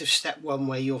a massive step one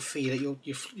way, you'll feel it.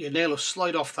 Your nail will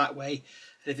slide off that way,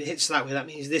 and if it hits that way, that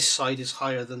means this side is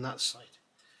higher than that side.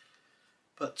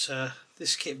 But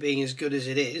this kit being as good as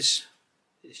it is,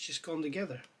 it's just gone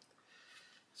together.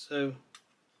 So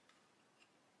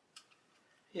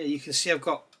yeah, you can see I've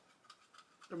got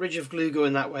a ridge of glue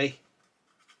going that way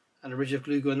and a ridge of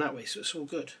glue going that way, so it's all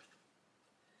good.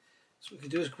 So what we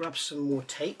can do is grab some more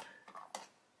tape.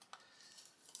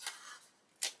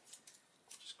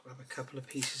 Just grab a couple of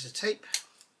pieces of tape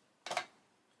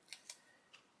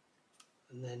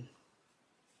and then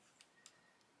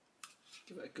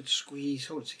give it a good squeeze,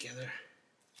 hold it together.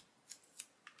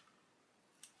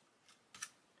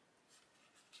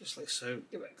 Just like so,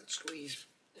 give it a good squeeze,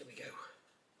 there we go.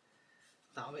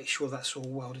 That'll make sure that's all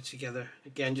welded together.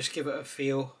 Again, just give it a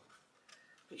feel.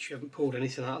 Make sure you haven't pulled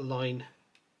anything out of line.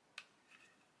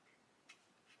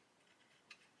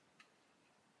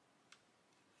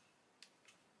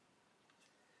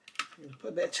 I'm going to put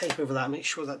a bit of tape over that, make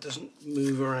sure that doesn't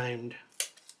move around.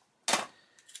 I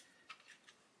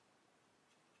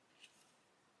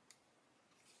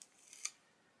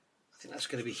think that's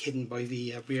going to be hidden by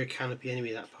the rear canopy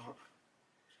anyway, that part.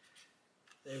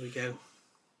 There we go.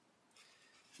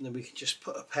 And then we can just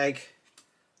put a peg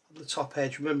on the top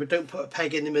edge. Remember, don't put a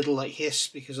peg in the middle like this,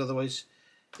 because otherwise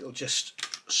it'll just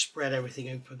spread everything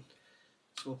open.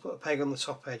 So we'll put a peg on the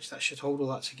top edge. That should hold all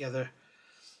that together.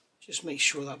 Just make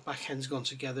sure that back end's gone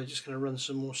together. Just going to run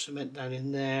some more cement down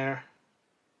in there.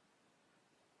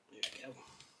 There we go.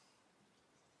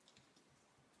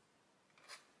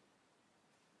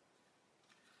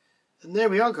 And there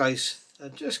we are, guys.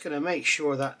 I'm just going to make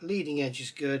sure that leading edge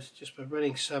is good, just by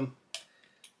running some,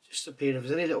 just up here. If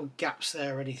there's any little gaps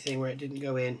there or anything where it didn't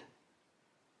go in,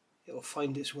 it will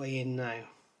find its way in now.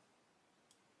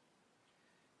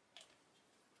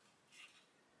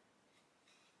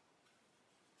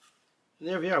 And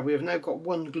there we are, we have now got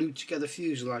one glued together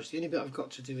fuselage. The only bit I've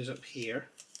got to do is up here.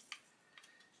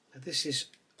 Now this is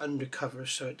undercover,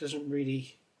 so it doesn't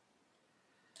really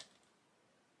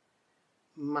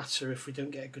matter if we don't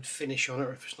get a good finish on it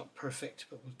or if it's not perfect,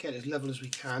 but we'll get it as level as we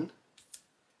can.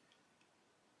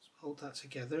 So hold that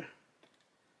together.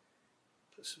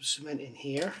 Put some cement in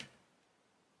here.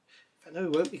 I know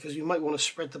we won't, because we might want to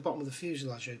spread the bottom of the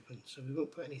fuselage open, so we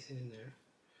won't put anything in there.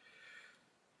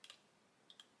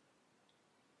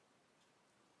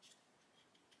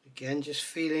 Again, just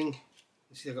feeling,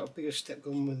 you see I've got a bigger step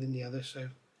going within the other, so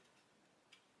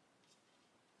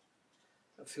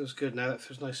that feels good now, that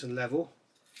feels nice and level.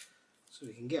 So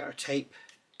we can get our tape,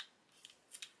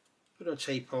 put our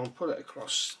tape on, pull it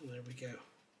across, and there we go.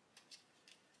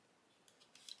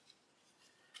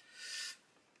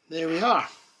 There we are,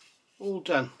 all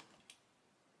done.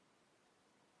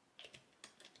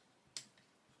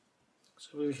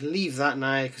 So we can leave that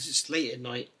now, because it's late at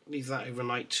night, leave that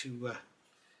overnight to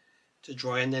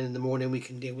dry, and then in the morning we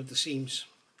can deal with the seams.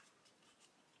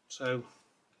 So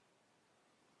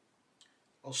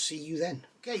I'll see you then.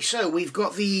 Okay, so we've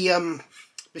got the Mr.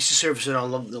 Surfacer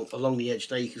along the edge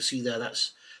there. You can see there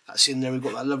that's in there. We've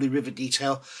got that lovely rivet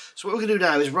detail. So what we're going to do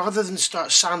now is, rather than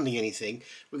start sanding anything,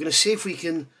 we're going to see if we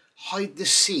can hide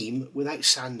this seam without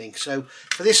sanding. So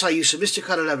for this I use some Mr.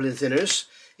 Colour leveling thinners.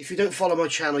 If you don't follow my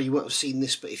channel you won't have seen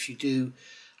this, but if you do,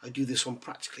 I do this on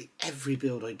practically every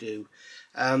build I do.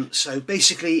 So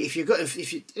basically, if you're in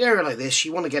an area like this,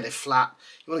 you want to get it flat,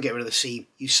 you want to get rid of the seam,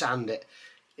 you sand it.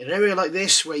 In an area like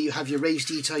this, where you have your raised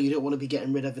detail you don't want to be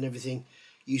getting rid of and everything,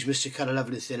 use Mr. Colour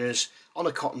leveling thinners on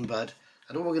a cotton bud,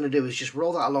 and all we're going to do is just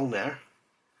roll that along there,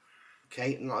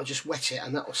 okay, and I'll just wet it,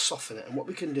 and that will soften it. And what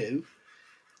we can do,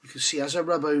 you can see as I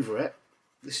rub over it,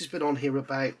 this has been on here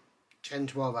about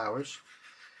 10-12 hours,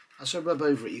 as I rub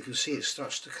over it you can see it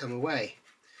starts to come away.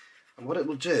 And what it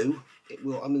will do,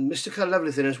 Mr. Colour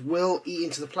leveling thinners will eat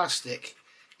into the plastic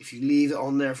if you leave it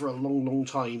on there for a long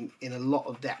time in a lot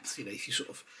of depth. You know, if you sort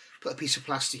of put a piece of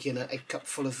plastic in a cup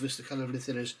full of Mr. Colour leveling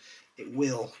thinners, it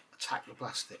will attack the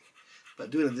plastic. But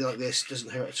doing it like this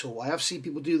doesn't hurt at all. I have seen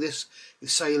people do this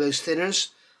with cellulose thinners.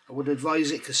 I wouldn't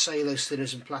advise it, because cellulose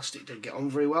thinners and plastic don't get on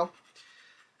very well.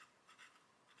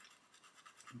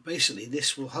 Basically,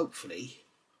 this will hopefully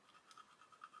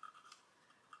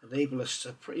enable us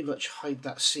to pretty much hide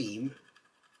that seam.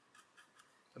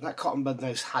 And that cotton bud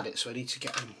now's had it, so I need to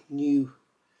get a new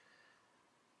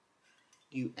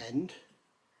end.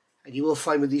 And you will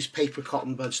find with these paper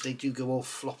cotton buds, they do go all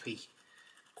floppy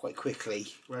quite quickly,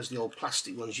 whereas the old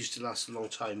plastic ones used to last a long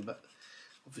time. But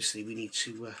obviously we need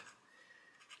to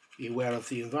be aware of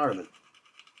the environment.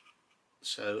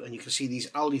 So, and you can see these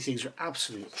Aldi things are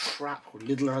absolute crap, or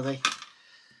little are they?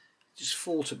 Just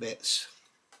fall to bits.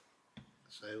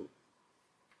 So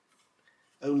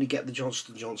only get the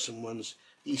Johnson & Johnson ones.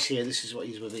 These here, this is what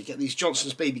he's with. Get these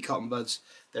Johnson's baby cotton buds.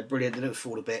 They're brilliant. They don't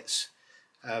fall to bits.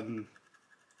 Any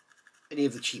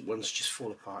of the cheap ones just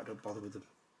fall apart. Don't bother with them.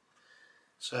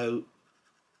 So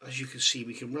as you can see,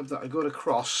 we can rub that. I go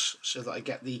across so that I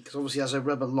get the, because obviously as I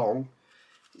rub along,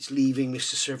 it's leaving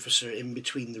Mr. Surfacer in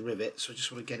between the rivets. So I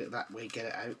just want to get it that way, get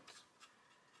it out.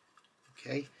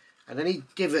 Okay. And any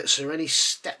divots or any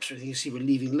steps or anything, you see we're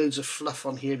leaving loads of fluff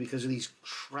on here because of these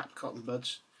crap cotton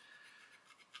buds.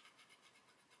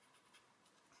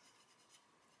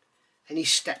 Any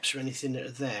steps or anything that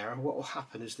are there, what will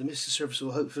happen is the Mr. Surfacer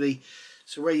will hopefully,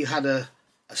 so where you had a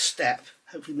step,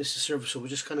 hopefully Mr. Surfacer will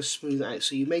just kind of smooth it out.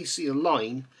 So you may see a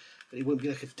line, but it won't be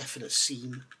like a definite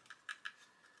seam.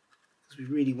 because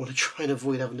we really want to try and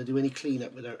avoid having to do any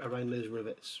cleanup with around those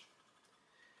rivets.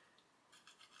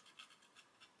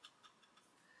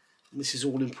 And this is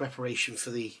all in preparation for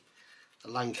the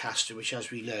Lancaster, which,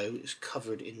 as we know, is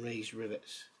covered in raised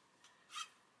rivets.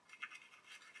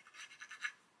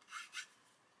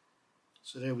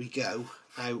 So there we go.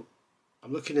 Now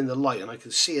I'm looking in the light and I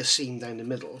can see a seam down the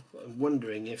middle, but I'm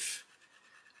wondering if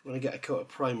when I get a coat of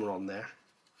primer on there,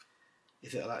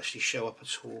 if it'll actually show up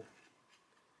at all.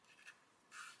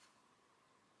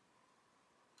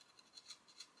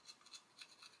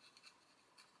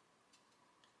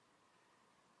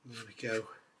 There we go.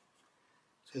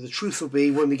 So the truth will be,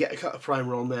 when we get a coat of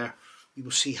primer on there, you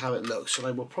will see how it looks, and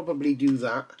I will probably do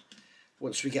that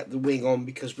once we get the wing on,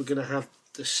 because we're going to have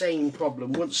the same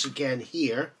problem once again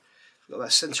here. We've got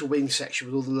that centre wing section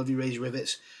with all the lovely raised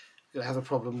rivets. We're going to have a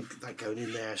problem with that going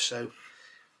in there. So at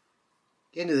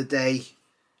the end of the day,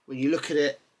 when you look at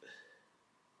it,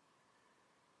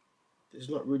 there's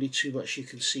not really too much you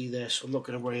can see there, so I'm not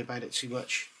going to worry about it too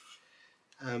much.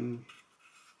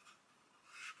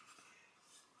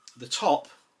 The top,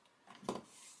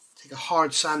 take a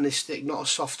hard sanding stick, not a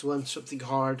soft one, something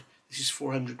hard. This is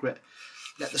 400 grit.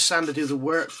 Let the sander do the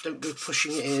work, don't go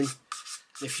pushing it in. And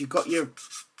if you've got your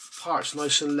parts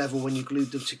nice and level when you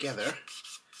glued them together,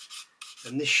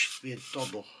 then this should be a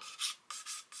doddle.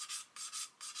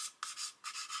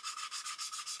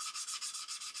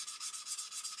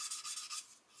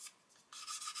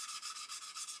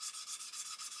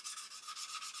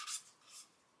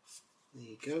 There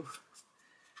you go.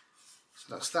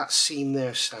 So that's that seam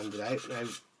there sanded out. Now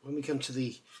when we come to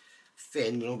the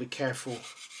fin, we'll be careful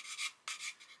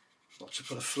not to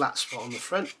put a flat spot on the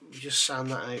front. We just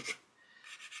sand that out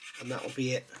and that will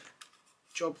be it.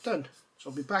 Job done.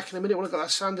 So I'll be back in a minute when I've got that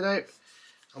sanded out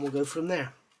and we'll go from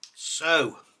there.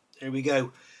 So there we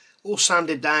go, all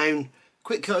sanded down.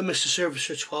 Quick coat of Mr.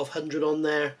 Surfacer 1200 on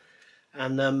there,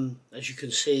 and as you can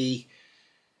see,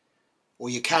 or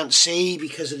you can't see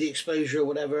because of the exposure or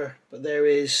whatever, but there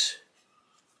is,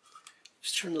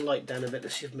 let's turn the light down a bit,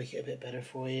 let's see if I can make it a bit better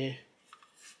for you.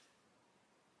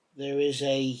 There is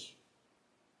a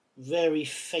very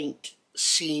faint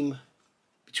seam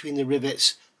between the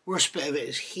rivets. Worst bit of it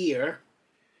is here,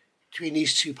 between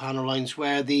these two panel lines,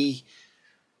 where the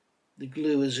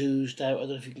glue has oozed out. I don't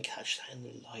know if you can catch that in the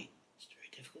light, it's very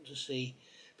difficult to see.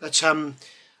 But I'm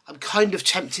kind of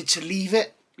tempted to leave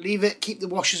it, keep the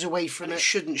washers away from it. It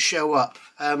shouldn't show up.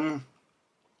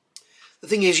 The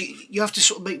thing is, you have to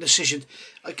sort of make a decision.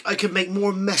 I could make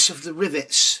more mess of the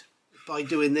rivets by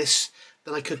doing this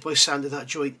than I could by sanding that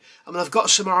joint. I mean, I've got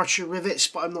some Archer rivets,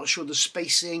 but I'm not sure the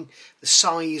spacing, the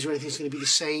size or anything's going to be the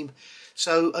same.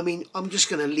 So, I mean, I'm just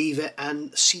going to leave it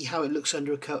and see how it looks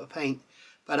under a coat of paint.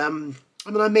 But, I mean,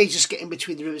 I may just get in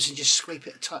between the rivets and just scrape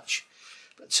it a touch.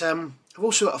 But I've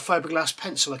also got a fiberglass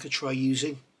pencil I could try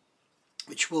using,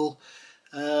 which will,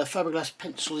 fiberglass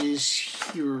pencil is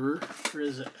here. Where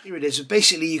is it? Here it is. So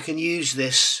basically, you can use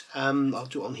this, I'll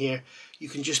do it on here. You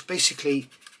can just basically,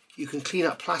 you can clean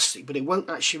up plastic, but it won't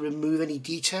actually remove any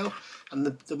detail. And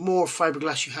the more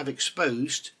fiberglass you have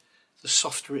exposed, the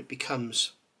softer it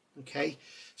becomes. Okay,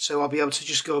 so I'll be able to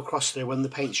just go across there when the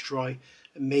paint's dry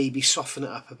and maybe soften it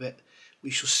up a bit. We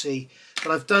shall see.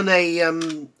 But I've done a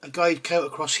guide coat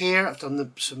across here. I've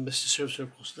done some Mr. Surfacer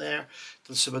across there.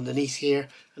 Done some underneath here,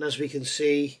 and as we can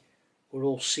see, we're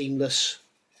all seamless.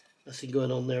 Nothing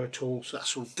going on there at all. So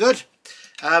that's all good.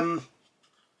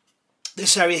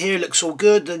 This area here looks all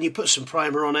good. Then you put some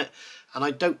primer on it, and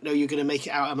I don't know you're going to make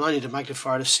it out. I mean, I need a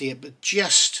magnifier to see it, but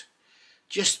just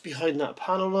behind that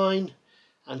panel line,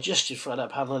 and just in front of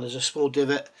that panel line, there's a small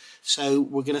divot. So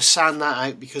we're going to sand that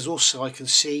out, because also I can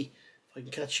see, if I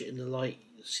can catch it in the light,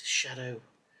 it's a shadow.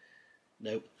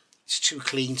 No, it's too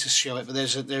clean to show it, but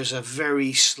there's a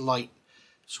very slight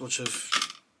sort of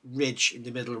ridge in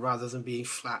the middle rather than being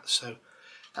flat. So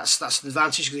that's an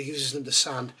advantage, because it gives us them to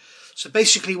sand. So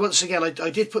basically, once again, I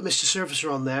did put Mr.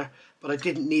 Surfacer on there, but I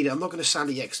didn't need it. I'm not going to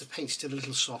sand it yet because the paint's still a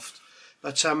little soft.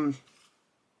 But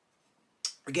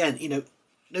again, you know,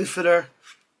 no filler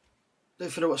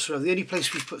whatsoever. The only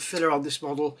place we've put filler on this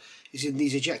model is in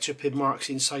these ejector pin marks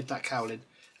inside that cowling.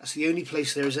 That's the only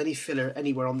place there is any filler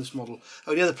anywhere on this model.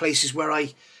 Oh, the other place is where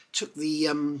I took the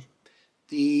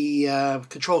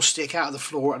control stick out of the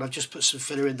floor and I've just put some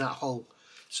filler in that hole.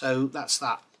 So that's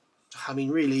that. I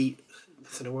mean, really,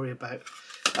 nothing to worry about.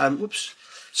 Whoops.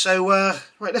 So,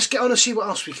 right, let's get on and see what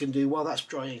else we can do while that's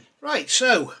drying. Right,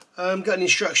 so, got the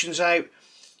instructions out.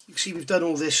 You can see we've done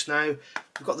all this now.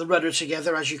 We've got the rudder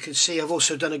together, as you can see. I've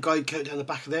also done a guide coat down the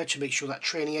back of there to make sure that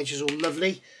trailing edge is all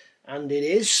lovely. And it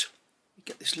is.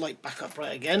 Get this light back up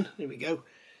right again. There we go.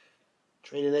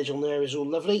 Trailing edge on there is all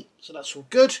lovely, so that's all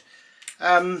good.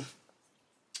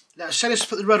 Now so let's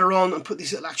put the rudder on and put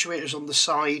these little actuators on the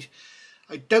side.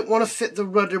 I don't want to fit the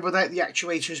rudder without the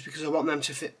actuators because I want them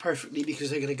to fit perfectly, because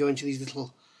they're going to go into these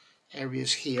little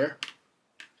areas here.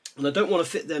 And I don't want to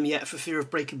fit them yet for fear of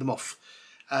breaking them off.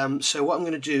 So what I'm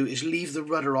going to do is leave the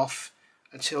rudder off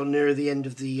until near the end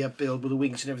of the build, with the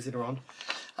wings and everything are on.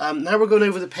 Now we're going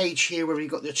over the page here where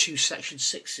we've got the two section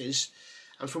 6s.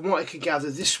 And from what I can gather,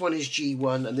 this one is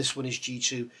G1 and this one is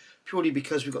G2, purely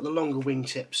because we've got the longer wing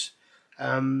tips.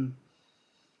 And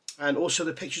also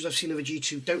the pictures I've seen of a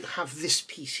G2 don't have this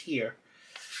piece here.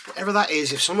 Whatever that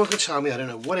is, if someone can tell me, I don't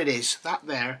know what it is. That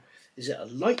there, is it a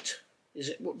light? Is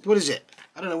it, what is it?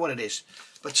 I don't know what it is.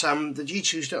 But the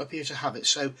G2s don't appear to have it.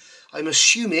 So I'm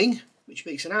assuming, which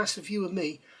makes an ass of you and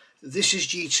me, that this is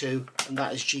G2 and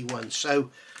that is G1. So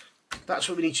that's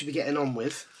what we need to be getting on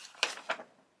with.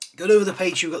 Going over the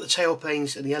page, you've got the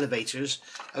tailplanes and the elevators.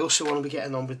 I also want to be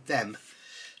getting on with them.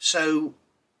 So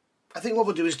I think what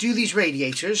we'll do is do these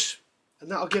radiators, and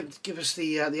that'll give us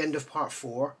the end of part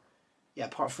 4. Yeah,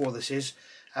 part 4 this is.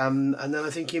 And then I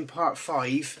think in part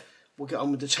 5 we'll get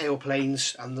on with the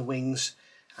tailplanes and the wings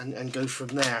and go from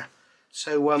there.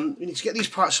 So we need to get these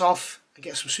parts off and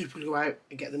get some super glue out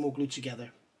and get them all glued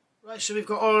together. Right, so we've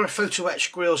got our photo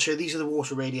etch grills here. These are the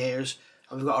water radiators,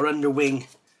 and we've got our underwing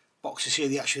boxes here,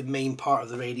 the actual main part of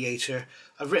the radiator.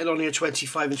 I've written on here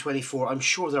 25 and 24. I'm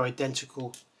sure they're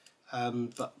identical.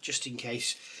 But just in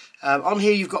case. On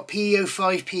here you've got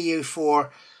PE05, PE04.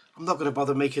 I'm not going to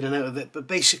bother making a note of it, but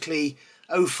basically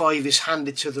 05 is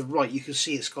handed to the right. You can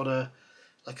see it's got an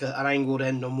angled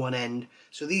end on one end.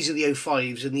 So these are the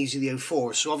 05s and these are the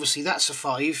 04s. So obviously that's a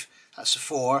 5, that's a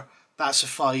 4, that's a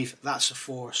 5, that's a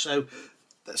 4. So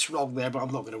that's wrong there, but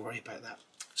I'm not going to worry about that.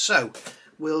 So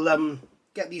we'll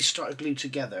get these started glued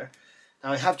together.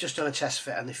 Now I have just done a test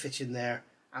fit and they fit in there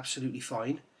absolutely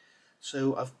fine.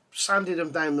 So I've sanded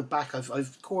them down the back.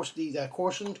 I've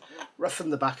coarsened,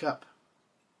 roughened the back up.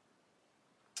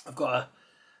 I've got a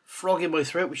frog in my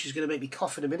throat, which is going to make me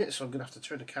cough in a minute, so I'm going to have to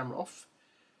turn the camera off.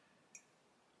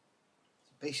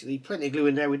 Basically, plenty of glue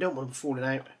in there. We don't want them falling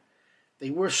out. They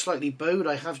were slightly bowed.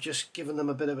 I have just given them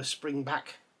a bit of a spring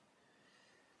back.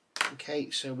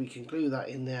 Okay, so we can glue that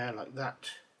in there like that.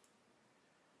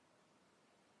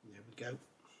 There we go.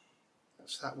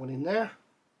 That's that one in there.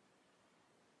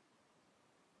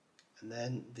 And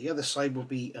then the other side will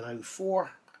be an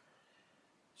 04.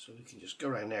 So we can just go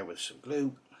around there with some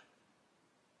glue.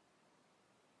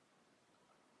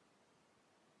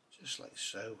 Just like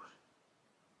so.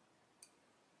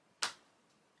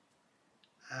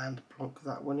 And plonk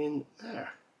that one in there.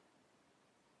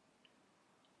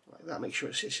 Like that, make sure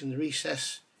it sits in the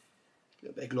recess. A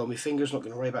little bit of glue on my fingers, not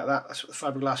going to worry about that. That's what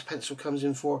the fiberglass pencil comes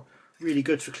in for. Really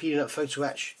good for cleaning up photo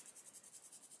etch.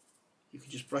 You can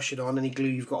just brush it on, any glue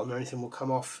you've got on there, anything will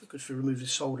come off. Good for removing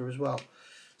solder as well.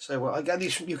 So I get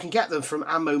these. You can get them from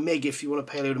Ammo MIG if you want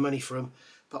to pay a load of money for them.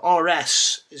 But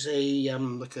RS is a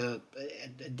like a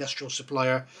industrial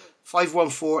supplier.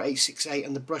 514868,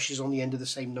 and the brush is on the end of the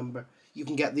same number. You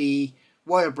can get the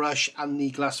wire brush and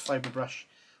the glass fibre brush.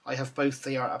 I have both.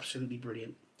 They are absolutely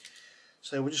brilliant.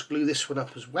 So we'll just glue this one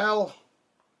up as well.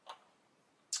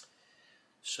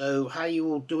 So how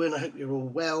you all doing? I hope you're all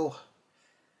well.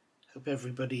 Hope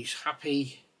everybody's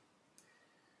happy,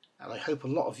 and I hope a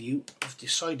lot of you have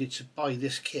decided to buy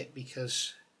this kit,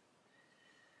 because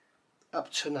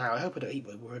up to now, I hope I don't eat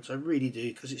my words, I really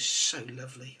do, because it's so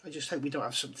lovely. I just hope we don't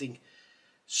have something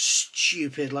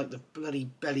stupid like the bloody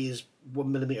belly is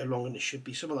 1mm long and it should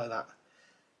be, something like that.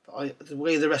 But the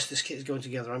way the rest of this kit is going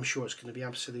together, I'm sure it's going to be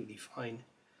absolutely fine.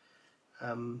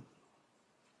 I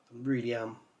really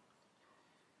am.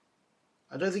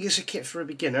 I don't think it's a kit for a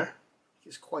beginner.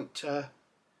 It's quite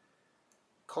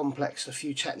complex, a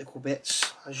few technical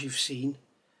bits, as you've seen.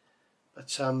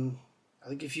 But I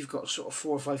think if you've got sort of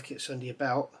 4 or 5 kits under your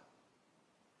belt,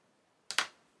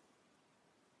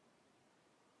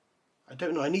 I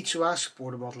don't know. I need to ask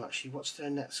Border Model actually, what's their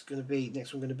next one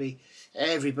going to be?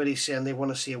 Everybody's saying they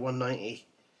want to see a 190.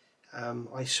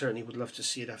 I certainly would love to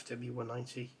see an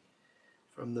FW190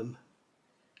 from them,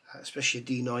 especially a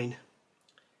D9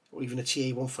 or even a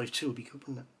TA152 would be good,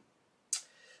 wouldn't it?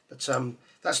 But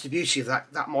that's the beauty of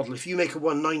that model. If you make a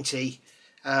 190,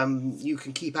 you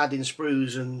can keep adding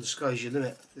sprues and the sky's your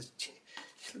limit.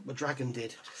 Look what Dragon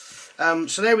did.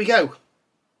 So there we go.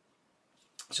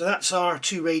 So that's our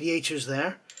 2 radiators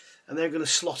there, and they're going to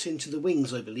slot into the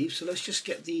wings, I believe. So let's just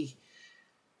get the,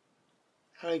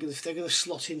 if they're going to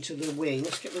slot into the wing,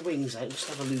 let's get the wings out, let's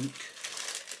have a look,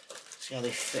 see how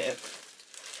they fit.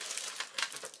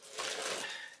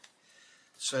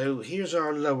 So here's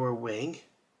our lower wing.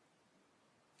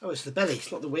 Oh, it's the belly,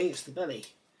 it's not the wing, it's the belly.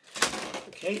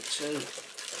 Okay, so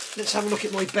let's have a look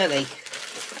at my belly.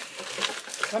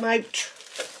 Come out.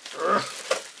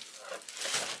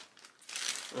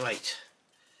 Right,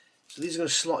 so these are going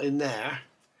to slot in there.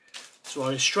 So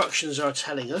our instructions are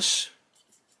telling us.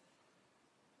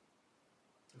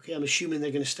 Okay, I'm assuming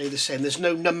they're going to stay the same. There's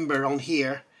no number on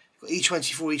here. You've got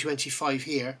E24, E25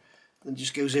 here, and it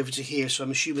just goes over to here, so I'm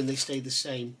assuming they stay the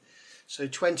same. So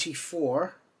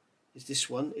 24 is this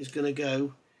one, is going to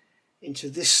go into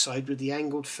this side with the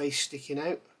angled face sticking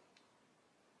out.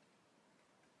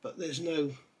 But there's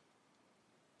no...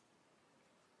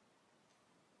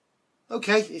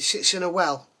 Okay, it sits in a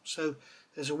well. So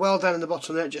there's a well down in the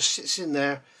bottom there, it just sits in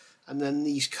there, and then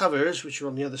these covers, which are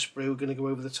on the other sprue, are going to go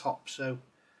over the top. So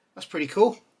that's pretty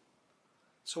cool.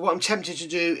 So what I'm tempted to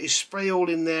do is spray all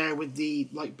in there with the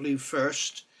light blue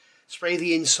first, spray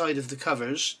the inside of the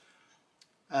covers,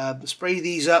 spray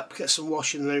these up, get some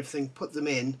washing and everything, put them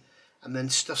in, and then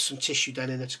stuff some tissue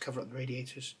down in there to cover up the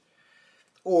radiators.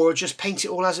 Or just paint it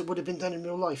all as it would have been done in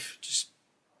real life, just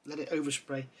let it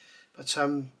overspray. But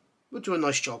we'll do a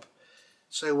nice job.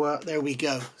 So there we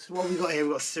go. So what we've got here,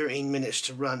 we've got 13 minutes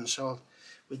to run, so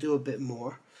we'll do a bit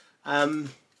more.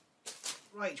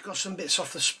 Right, got some bits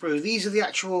off the sprue. These are the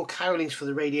actual cowlings for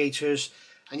the radiators,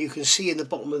 and you can see in the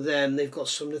bottom of them they've got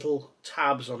some little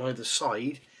tabs on either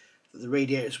side that the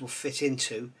radiators will fit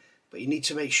into. But you need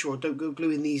to make sure, don't go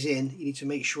gluing these in, you need to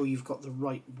make sure you've got the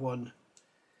right one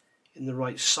in the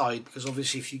right side, because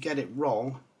obviously if you get it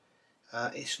wrong,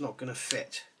 it's not going to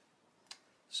fit.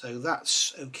 So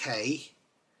that's okay.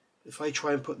 If I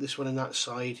try and put this one in that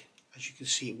side, as you can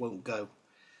see, it won't go.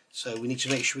 So we need to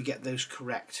make sure we get those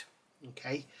correct.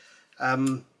 Okay.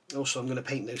 Also, I'm going to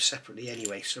paint those separately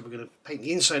anyway. So we're going to paint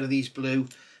the inside of these blue,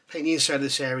 paint the inside of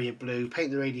this area blue, paint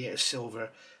the radiator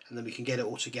silver, and then we can get it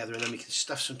all together, and then we can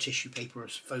stuff some tissue paper or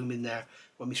foam in there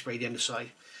when we spray the underside.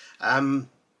 I've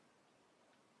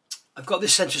got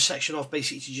this centre section off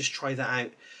basically to just try that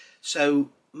out. So,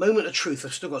 moment of truth,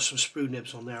 I've still got some sprue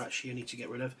nibs on there actually I need to get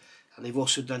rid of. And they've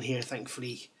also done here,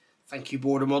 thankfully, thank you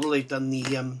border model, they've done the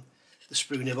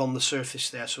sprue nib on the surface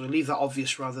there. So we'll leave that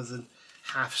obvious rather than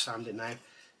half sand it now.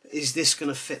 But is this going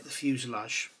to fit the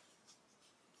fuselage?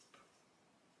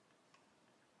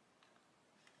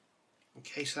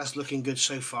 Okay, so that's looking good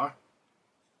so far.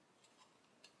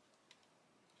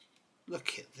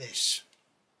 Look at this.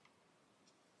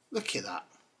 Look at that.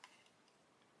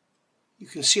 You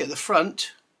can see at the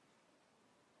front,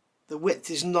 the width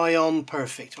is nigh on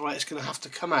perfect. Alright, it's going to have to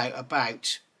come out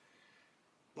about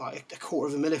like 1/4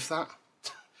 of a mil, if that.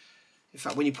 In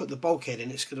fact, when you put the bulkhead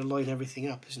in, it's going to line everything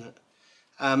up, isn't it?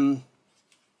 And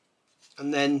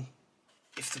then,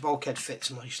 if the bulkhead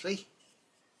fits nicely,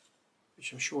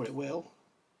 which I'm sure it will,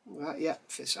 yeah,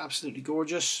 fits absolutely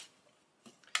gorgeous.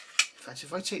 In fact,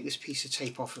 if I take this piece of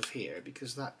tape off of here,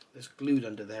 because that is glued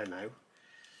under there now,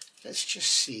 let's just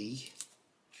see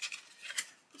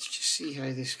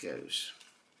how this goes.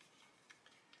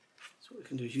 So what we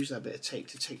can do is use that bit of tape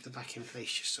to take the back in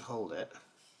place just to hold it.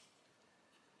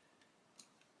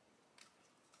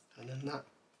 And then that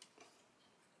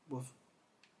will,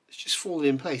 it's just falling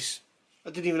in place. I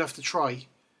didn't even have to try.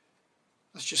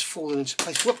 That's just falling into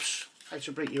place. Whoops! How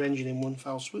to break your engine in one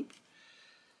foul swoop.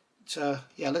 But,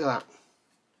 yeah, look at that.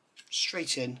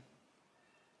 Straight in.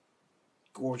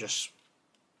 Gorgeous.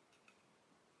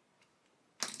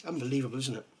 Unbelievable,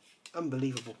 isn't it?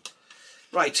 Unbelievable.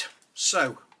 Right,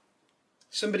 so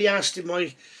somebody asked in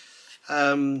my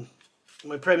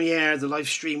my premiere, the live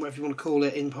stream, whatever you want to call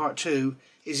it, in part 2,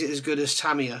 is it as good as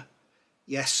Tamiya?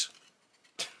 Yes.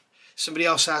 Somebody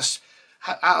else asked,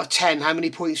 out of 10, how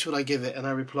many points would I give it? And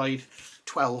I replied,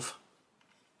 12.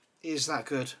 Is that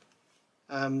good?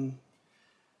 I mean,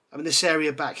 this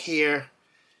area back here,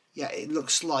 yeah, it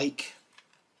looks like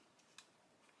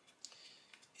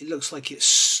it's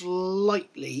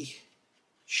slightly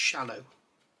shallow.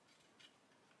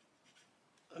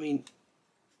 I mean,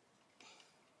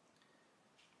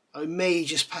 I may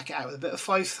just pack it out with a bit of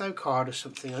 5 thou card or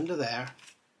something under there.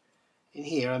 In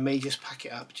here, I may just pack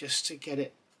it up just to get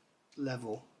it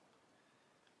level.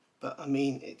 But I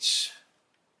mean, it's...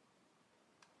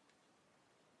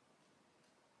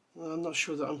 well, I'm not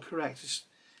sure that I'm correct.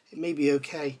 It may be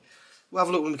okay. We'll have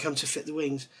a look when we come to fit the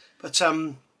wings. But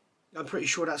I'm pretty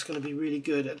sure that's going to be really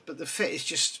good. But the fit is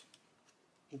just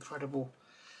incredible.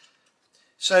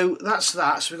 So that's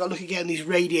that. So we've got to look at getting these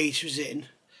radiators in.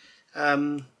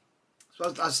 So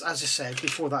as I said,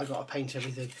 before that I've got to paint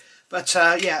everything. But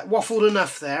yeah, waffled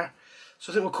enough there.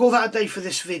 So I think we'll call that a day for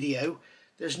this video.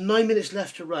 There's 9 minutes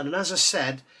left to run. And as I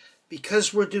said,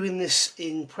 because we're doing this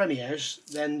in premieres,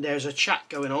 then there's a chat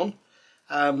going on.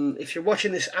 If you're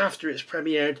watching this after it's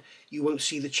premiered, you won't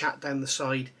see the chat down the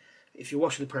side. If you're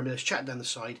watching the premiere, there's chat down the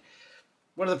side.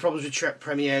 One of the problems with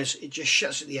premieres, it just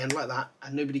shuts at the end like that,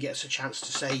 and nobody gets a chance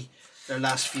to say their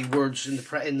last few words in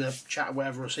the chat or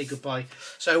whatever, or say goodbye.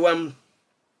 So what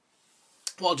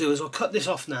I'll do is I'll cut this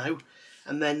off now,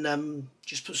 and then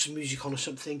just put some music on or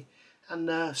something,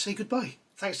 and say goodbye.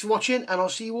 Thanks for watching, and I'll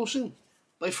see you all soon.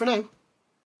 Bye for now.